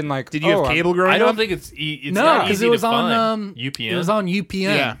I've never been like, Did you have cable growing I up? don't think it's No, not because easy it was to on find. UPN. It was on UPN.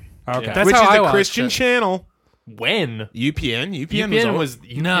 Yeah. Okay. Yeah. That's Which how is I a watched Christian it. channel. When UPN UPN was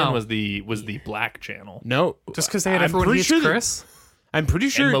No. was the black channel. no, Just because they had I'm everyone pretty hates sure that- Chris. I'm pretty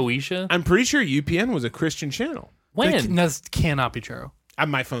And sure. Moesha. I'm pretty sure UPN was a Christian channel. When? That cannot be true.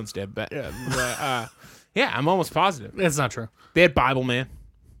 My phone's dead, but yeah, I'm almost positive. It's not true. They had Bible Man.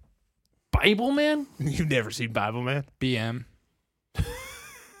 Bible Man? You've never seen Bible Man? BM.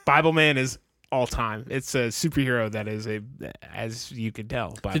 Bible Man is all time. It's a superhero that is as you can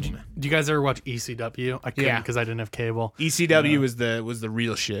tell, Bible Man. Do you guys ever watch ECW? I couldn't Yeah. because I didn't have cable. ECW was the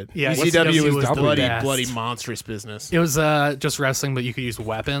real shit. Yeah, ECW was was the the best. bloody monstrous business. It was just wrestling, but you could use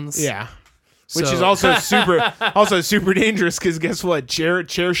weapons. Yeah. Which So- is also super dangerous because guess what? Chair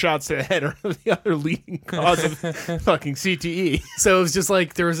shots to the head are the other leading cause of fucking CTE. So it was just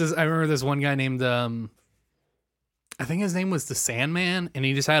like there was this. I remember this one guy named I think his name was the Sandman, and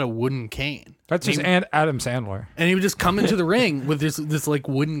he just had a wooden cane. That's just Adam Sandler. And he would just come into the ring with this like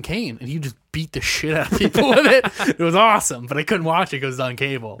wooden cane, and he would just beat the shit out of people with it. It was awesome, but I couldn't watch it because it was on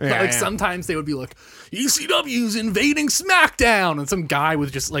cable. But Yeah, like yeah. sometimes they would be like, ECW's invading SmackDown, and some guy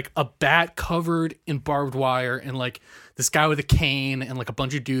with just like a bat covered in barbed wire, and like this guy with a cane, and like a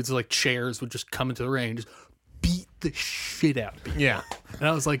bunch of dudes with like chairs would just come into the ring and just beat the shit out of people. Yeah. And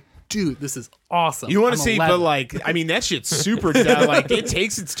I was like, dude, this is awesome. You want I'm to see, 11. but like, I mean, that shit's super. Like, it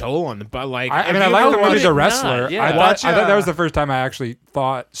takes its toll on the. But like, I if mean, I you like ever the movie watch- The Wrestler. Yeah. I Watch, thought that was the first time I actually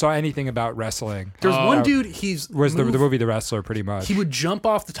saw anything about wrestling. There's one dude, he's Was the moved- movie The Wrestler pretty much? He would jump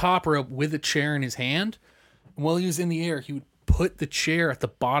off the top rope with a chair in his hand. And while he was in the air, he would put the chair at the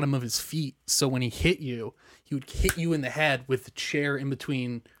bottom of his feet. So when he hit you, he would hit you in the head with the chair in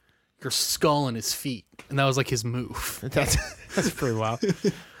between your skull and his feet. And that was like his move. That's pretty wild.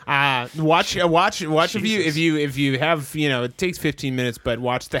 Watch if you have, it takes 15 minutes, but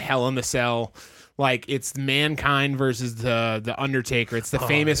watch the Hell in the Cell. Like, it's Mankind versus the Undertaker. It's the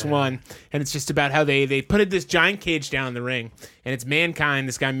famous one, and it's just about how they put this giant cage down in the ring, and it's Mankind,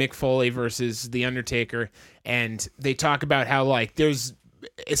 this guy Mick Foley versus the Undertaker, and they talk about how like there's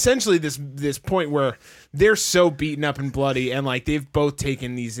essentially this point where they're so beaten up and bloody, and like they've both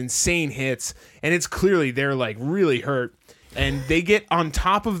taken these insane hits, and it's clearly they're like really hurt. And they get on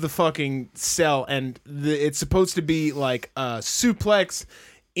top of the fucking cell, and it's supposed to be like a suplex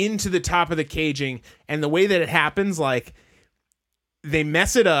into the top of the caging. And the way that it happens, like, they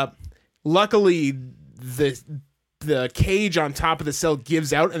mess it up. Luckily, the cage on top of the cell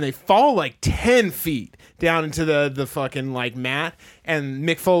gives out, and they fall like 10 feet down into the fucking like mat. And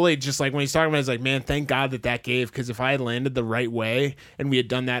Mick Foley, just like when he's talking about it, he's like, man, thank God that gave, because if I had landed the right way and we had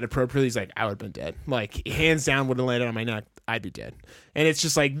done that appropriately, he's like, I would have been dead. Like, hands down, would have landed on my neck, I'd be dead. And it's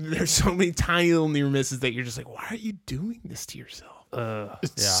just like, there's so many tiny little near misses that you're just like, why are you doing this to yourself?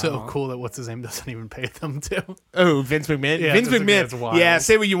 It's so cool that what's his name doesn't even pay them to. Oh, Vince McMahon. Yeah, Vince Vince McMahon. McMahon's wild. Yeah,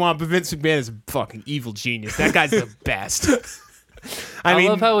 say what you want, but Vince McMahon is a fucking evil genius. That guy's the best. I mean,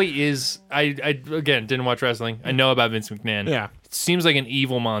 love how he is. I again didn't watch wrestling. I know about Vince McMahon. Yeah. Seems like an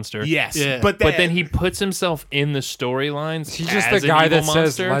evil monster. yes, Yeah. but But then he puts himself in the storylines. He's just as the an guy evil that says,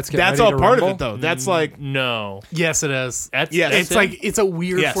 monster. "Let's get that's ready all to part rumble." of it, though. That's like, No, Yes, it is. that's Yes. It's him? like it's a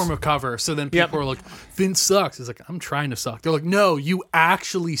weird Yes. form of cover. So then Yep. people are like, Vince sucks. He's like, I'm trying to suck. They're like, no, you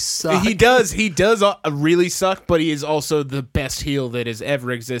actually suck. he does really suck, but he is also the best heel that has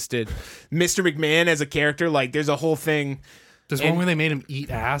ever existed. Mr. McMahon as a character, like, there's a whole thing. There's one where they made him eat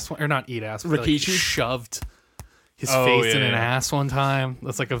ass, or not eat ass, but like Rikishi? shoved his Oh, face in yeah, an yeah. ass one time.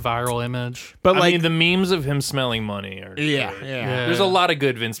 That's like a viral image. But I like, mean, the memes of him smelling money are yeah. There's a lot of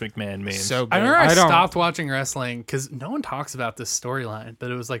good Vince McMahon memes. So good. I remember I I don't- stopped watching wrestling because no one talks about this storyline,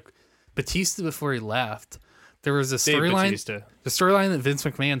 but it was like Batista before he left. There was a Dave storyline. Bautista. The storyline that Vince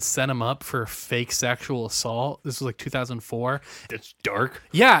McMahon set him up for fake sexual assault. This was like 2004. It's dark.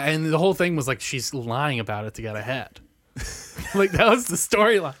 Yeah, and the whole thing was like she's lying about it to get ahead. Like that was the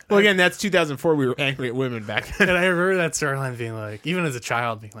storyline. Well, again, that's 2004. We were angry at women back then. And I remember that storyline being like, even as a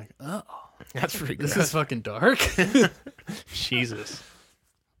child, being like, oh, That's pretty this good. is fucking dark. Jesus.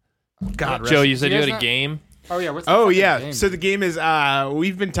 God, Joe, you said You you guys had a not- game? Oh yeah, what's the Oh fucking yeah. game? So the game is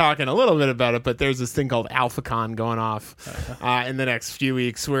we've been talking a little bit about it, but there's this thing called AlphaCon going off in the next few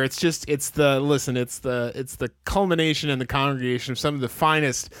weeks where it's the culmination and the congregation of some of the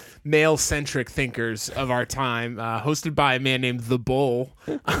finest male centric thinkers of our time, hosted by a man named The Bull.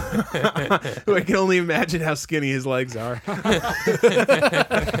 Who I can only imagine how skinny his legs are.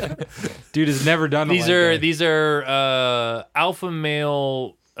 dude has never done These are alpha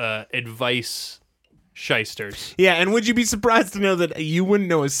male advice shysters. Yeah, and would you be surprised to know that you wouldn't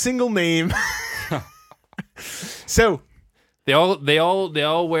know a single name? So They all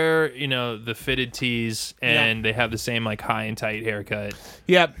wear, the fitted tees, and they have the same like high and tight haircut.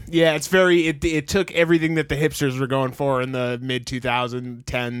 yeah, it's very. It took everything that the hipsters were going for in the mid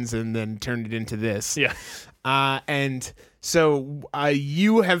 2010s and then turned it into this. Yeah. And so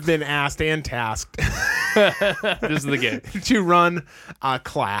you have been asked and tasked This is the game. to run a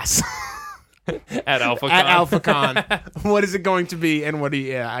class At AlphaCon. at AlphaCon. What is it going to be, and what do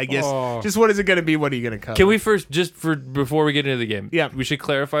you? I guess just what is it going to be? What are you going to cover? Can we first, before we get into the game, Yeah. we should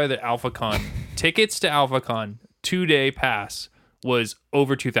clarify that AlphaCon, tickets to AlphaCon 2-day pass was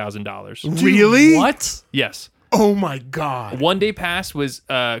over $2,000. really? What? Yes. Oh my god! 1-day pass was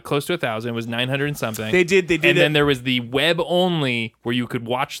close to $1,000. It was 900 and something. They did. And then there was the web only where you could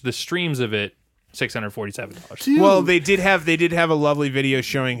watch the streams of it. $647. Well, they did have a lovely video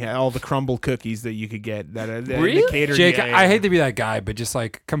showing all the crumble cookies that you could get. That Really? catered. Jake, yeah, I hate to be that guy, but just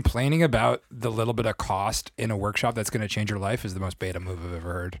like complaining about the little bit of cost in a workshop that's going to change your life is the most beta move I've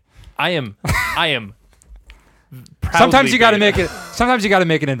ever heard. I am proudly Sometimes you got to beta. make it. Sometimes you got to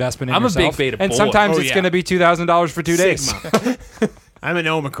make an investment in I'm a yourself. big beta and boy. sometimes Oh, it's yeah. going to be $2,000 for 2 days. Sigma. I'm an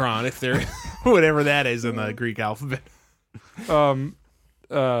Omicron, if they're whatever that is in the Greek alphabet. Oh god,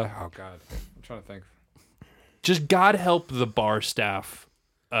 I'm trying to think. Just God help the bar staff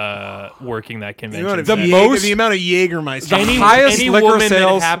working that convention. The most- amount of Jägermeister. The highest any liquor woman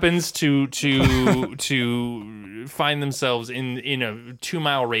sales- that happens to find themselves in a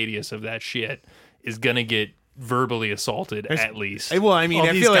 2-mile radius of that shit is gonna get verbally assaulted at least. Well, I mean, All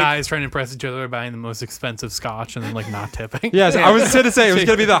I these feel like guys trying to impress each other by buying the most expensive scotch and then like not tipping. Yes, I was going to say it was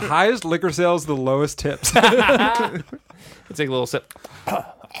going to be the highest liquor sales, the lowest tips. Let's take a little sip.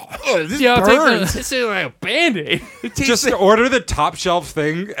 this Yeah, I'll take burns. It's like a Band-Aid. Just order the top shelf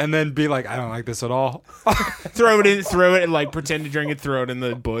thing and then be like, I don't like this at all. throw it, and like pretend to drink it, throw it in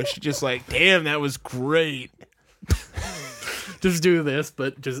the bush. Just like, damn, that was great. Just do this,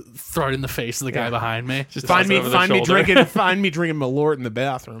 but just throw it in the face of the guy behind me. Just Find me over the shoulder. drinking Malort in the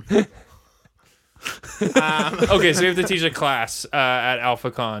bathroom. Okay, so we have to teach a class at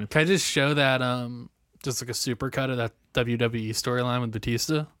AlphaCon. Can I just show that just like a supercut of that WWE storyline with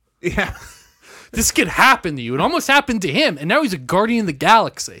Batista? Yeah. This could happen to you. It almost happened to him, and now he's a guardian of the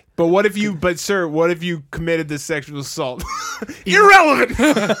galaxy. But what if you committed this sexual assault? Irrelevant.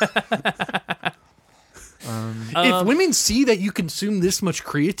 If women see that you consume this much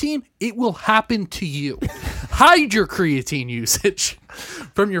creatine, it will happen to you. Hide your creatine usage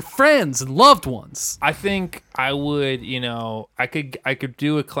from your friends and loved ones. I think I would, I could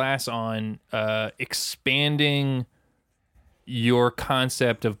do a class on expanding your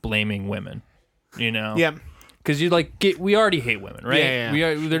concept of blaming women. Yeah. Because we already hate women, right?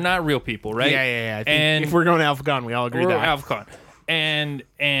 Yeah. They're not real people, right? Yeah. I think And if we're going to AlphaCon, we all agree we're that. AlphaCon, and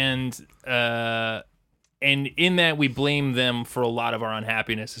in that we blame them for a lot of our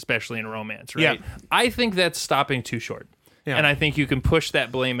unhappiness, especially in romance, right? Yeah. I think that's stopping too short, and I think you can push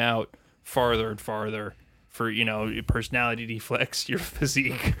that blame out farther and farther for your personality deflects, your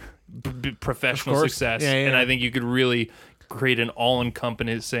physique, professional course. success, Yeah. and I think you could really create an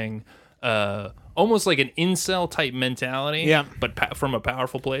all-encompassing. Almost like an incel type mentality, Yeah. but from a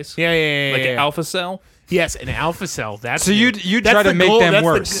powerful place. Yeah. Like an alpha cell. Yes, an alpha cell. That's So you'd that's try to the make gold- them that's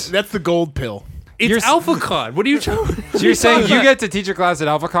the- worse. that's the gold pill. It's AlphaCon. What are you talking? So you're saying you get to teach a class at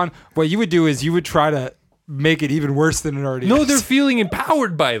AlphaCon. What you would do is you would try to make it even worse than it already No, is. they're feeling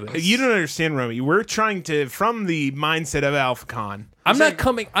empowered by this. You don't understand, Romy. We're trying to, from the mindset of AlphaCon. I'm not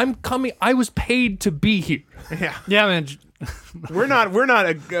coming. I'm coming. I was paid to be here. Yeah, man. We're not.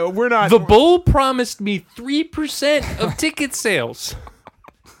 The Bull promised me 3% of ticket sales.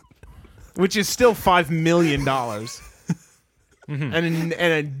 Which is still $5 million, and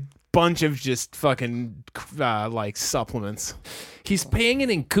a bunch of just fucking like supplements. He's paying it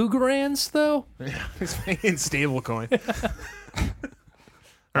in Cougarans, though. He's paying in stablecoin.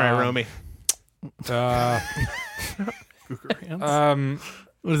 All right, Romy.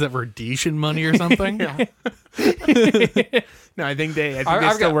 What is that, Rhodesian money or something? No, I think they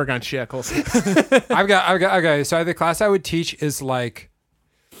I've still got- work on shekels. I've got okay. So the class I would teach is like,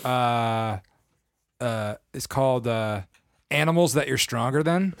 it's called animals that you're stronger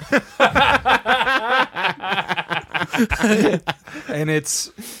than, and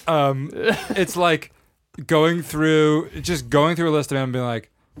it's like going through a list of them and being like,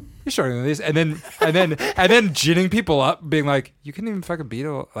 you're stronger than these, and then ginning people up, being like, you couldn't even fucking beat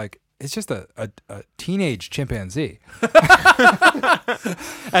it. Like, it's just a teenage chimpanzee.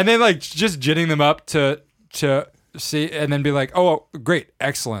 And then like just ginning them up to see, and then be like, oh, great,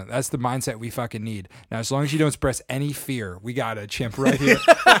 excellent. That's the mindset we fucking need. Now, as long as you don't express any fear, we got a chimp right here.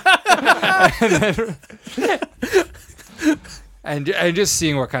 and just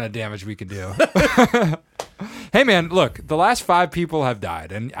seeing what kind of damage we can do. Hey man, look, the last 5 people have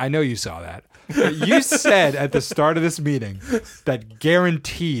died, and I know you saw that. You said at the start of this meeting that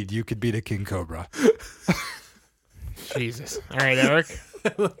guaranteed you could beat a king cobra. Jesus. All right, Eric.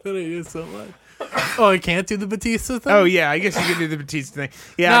 I love that idea so much. Oh, I can't do the Batista thing? Oh yeah, I guess you can do the Batista thing.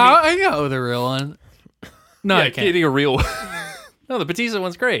 Yeah, No, I mean, I go with a real one. No, Yeah, I can't. getting a real. No, the Batista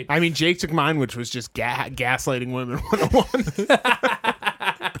one's great. Jake took mine, which was just gaslighting women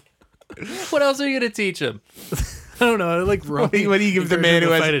 101. What else are you gonna teach him? I don't know. I like What do you give the man who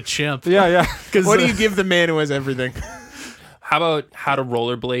has- fight a chimp? Yeah. What do you give the man who has everything? How about how to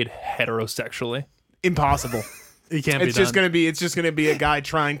rollerblade heterosexually? Impossible. It can't It's be just done. gonna be a guy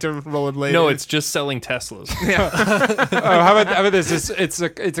trying to rollerblade. No, it's just selling Teslas. Oh, how about this? It's a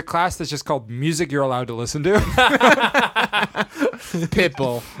class that's just called music you're allowed to listen to.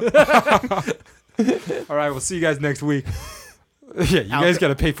 Pitbull. All right, we'll see you guys next week. Yeah, you guys got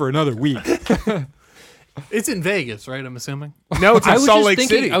to pay for another week. It's in Vegas, right? I'm assuming. No, it's in Salt Lake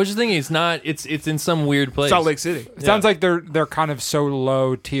thinking, City. I was just thinking it's not. It's in some weird place. Salt Lake City. It sounds like they're kind of so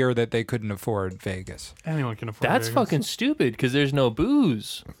low tier that they couldn't afford Vegas. Anyone can afford That's Vegas. fucking stupid because there's no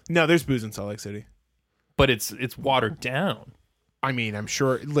booze, No, there's booze in Salt Lake City. but it's watered down. I mean, I'm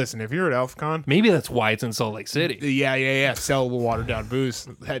sure. Listen, if you're at AlphaCon, Maybe that's why it's in Salt Lake City. yeah, sell the watered down booze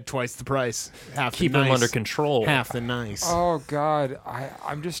at twice the price. Half Keep the nice, them under control. half the nice. Oh God,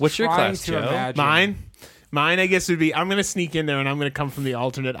 I'm just. What's your trying class, to Joe? imagine. Mine, I guess would be. I'm gonna sneak in there, and I'm gonna come from the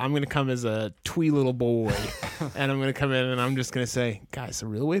alternate. I'm gonna come as a twee little boy, and I'm gonna come in, and I'm just gonna say, guys, the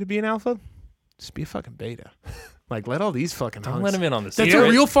real way to be an alpha, just be a fucking beta. Like, let all these fucking. Don't hunks- let him in on the That's secret. a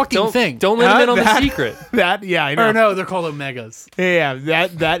real fucking don't, thing. Don't let him in on That- the secret. That, yeah, I know. Or no, they're called Omegas. Yeah,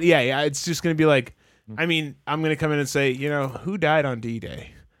 yeah. It's just gonna be like, I mean, I'm gonna come in and say, who died on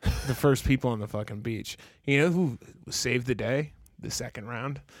D-Day? The first people on the fucking beach. You know who saved the day? The second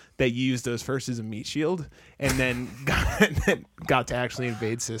round. They used those first as a meat shield, and then got to actually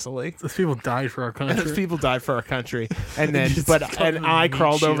invade Sicily. Those people died for our Those country. people died for our country, and then Just covered and in I meat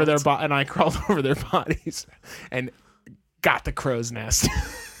crawled over their shields. bodies, and got the crow's nest.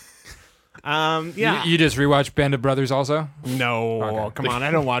 Yeah. You just rewatched Band of Brothers also? No, Okay. come on.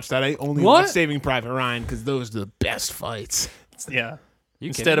 I don't watch that. I only What? watch Saving Private Ryan because those are the best fights. Yeah. You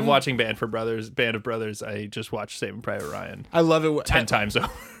Instead kidding of me? watching Band of Brothers, I just watched Saving Private Ryan I love it. 10 times over.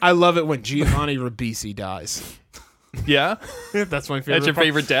 I love it when Giovanni Ribisi dies. Yeah? That's my favorite. That's your part.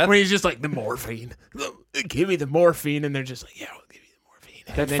 favorite death? When he's just like, the morphine. Give me the morphine, and they're just like, yeah, we'll give you the morphine.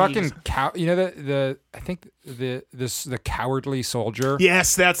 That And then fucking he just- I think the cowardly soldier.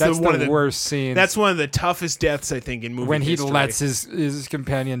 Yes, that's that's one of the the worst scene. That's one of the toughest deaths I think in movie when he history. lets his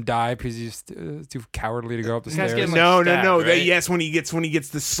companion die because he's too cowardly to go up the guy's stairs. getting, No. stabbed, right? Yes, when he gets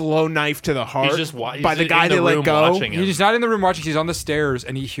the slow knife to the heart He's by the in guy the they let room go. watching him. He's not in the room watching. He's on the stairs,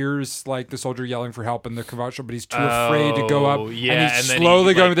 and he hears like the soldier yelling for help in the commercial, but he's too afraid to go up. yeah, and he's and then slowly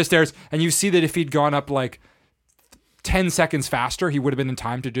he, going like- up the stairs. And you see that if he'd gone up like 10 seconds faster, he would have been in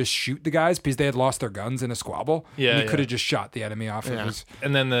time to just shoot the guys because they had lost their guns in a squabble. Yeah, and he yeah. could have just shot the enemy off. Yeah. Of his...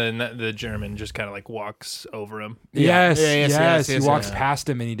 And then the German just kind of like walks over him. Yes, yes, He yes, walks yes. past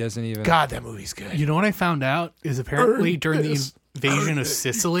him, and he doesn't even. God, that movie's good. You know what I found out is apparently during the invasion of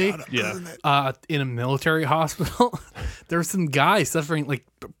Sicily, Yeah. in a military hospital, there was some guy suffering, like,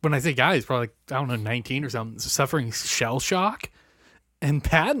 when I say guy, he's probably like, I don't know, 19 or something, suffering shell shock. And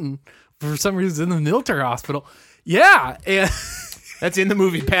Patton, for some reason, is in the military hospital. Yeah. And That's in the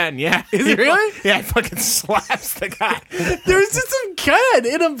movie Patton, yeah. Is it really? Yeah, he fucking slaps the guy. there was just some kid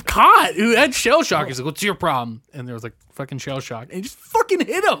in a cot who had shell shock. He's like, what's your problem? And there was like fucking shell shock. And he just fucking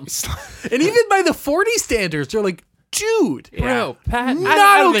hit him. And even by the 40 standards, they're like, dude, Bro, Patton.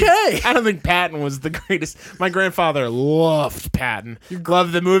 I don't think Patton was the greatest. My grandfather loved Patton.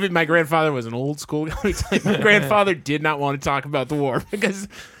 Loved the movie. My grandfather was an old school guy. My grandfather did not want to talk about the war because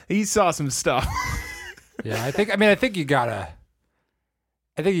he saw some stuff. Yeah, I think you gotta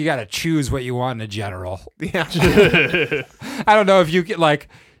choose what you want in a general. Yeah. I don't know if you get like.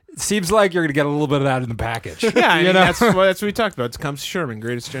 Seems like you're gonna get a little bit of that in the package. Yeah, you know? that's what we talked about. It comes Sherman,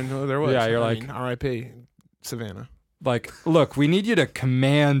 greatest general there was. Yeah, you're like, R.I.P. Savannah. Like, look, we need you to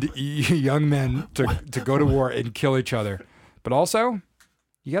command young men to go to war and kill each other, but also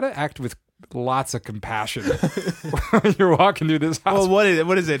you got to act with lots of compassion when you're walking through this house. Well,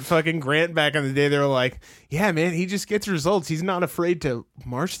 what is it? Fucking Grant back in the day, they were like, yeah, man, he just gets results. He's not afraid to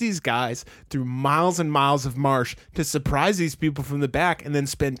march these guys through miles and miles of marsh to surprise these people from the back and then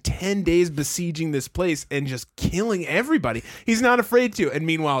spend 10 days besieging this place and just killing everybody. He's not afraid to. And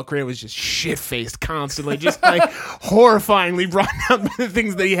meanwhile, Grant was just shit-faced constantly, just like horrifyingly brought up the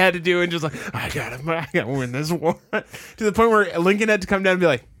things that he had to do and just like, I gotta win this war. To the point where Lincoln had to come down and be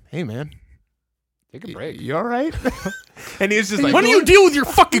like, hey, man. Take a break. You all right? And he was just like, why don't you deal with your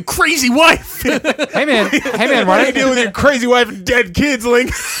fucking crazy wife? Hey man, why don't you deal with your crazy wife and dead kids, Link?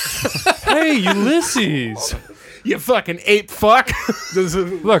 Hey, Ulysses. You fucking ape fuck.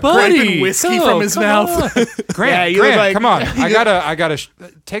 Look, Buddy, Griping whiskey from his mouth. Grant, you look like- come on. I gotta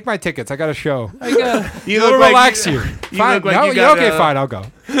take my tickets. I got a show. You It'll look like relax you. Fine. look like No, you got, okay, fine. I'll go.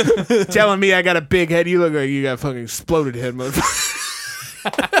 telling me I got a big head. You look like you got a fucking exploded head, motherfucker.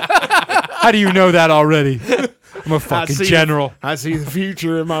 How do you know that already? I'm a I fucking see- general. I see the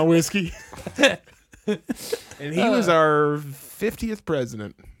future in my whiskey. And he was our 50th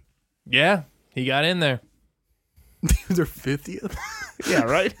president. Yeah, he got in there. Their 50th. Yeah,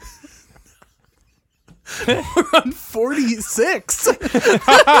 right? We're on 46. That's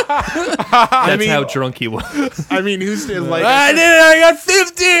how drunk he was. I mean, who's like? I did it. I got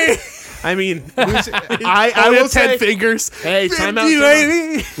 50. I mean, I will have 10 say, fingers. hey, time out, 50, time out.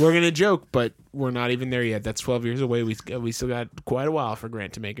 baby. We're gonna joke, but we're not even there yet. That's 12 years away. We still got quite a while for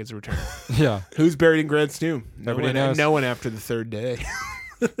Grant to make his return. Yeah. Who's buried in Grant's tomb? Nobody knows. No one after the third day.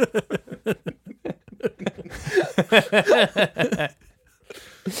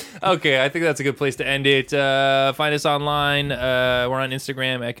 Okay, I think that's a good place to end it. Find us online. We're on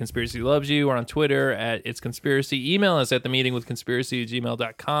Instagram at Conspiracy Loves You. We're on Twitter at It's Conspiracy. Email us at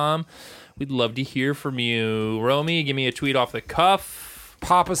themeetingwithconspiracy@gmail.com. We'd love to hear from you. Romy, give me a tweet off the cuff.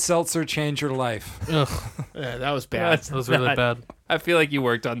 Papa Seltzer changed your life. Ugh, Yeah, that was bad. That's that was really not- bad. I feel like you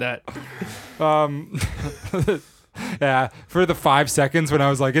worked on that. Yeah, for the 5 seconds when I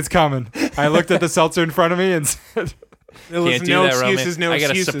was like, it's coming, I looked at the seltzer in front of me and said, Can't do no that, Romy. excuses, no I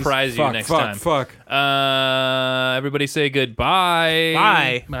gotta excuses. surprise you next time. fuck. Everybody say goodbye.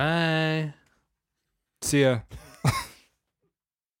 Bye. Bye. See ya.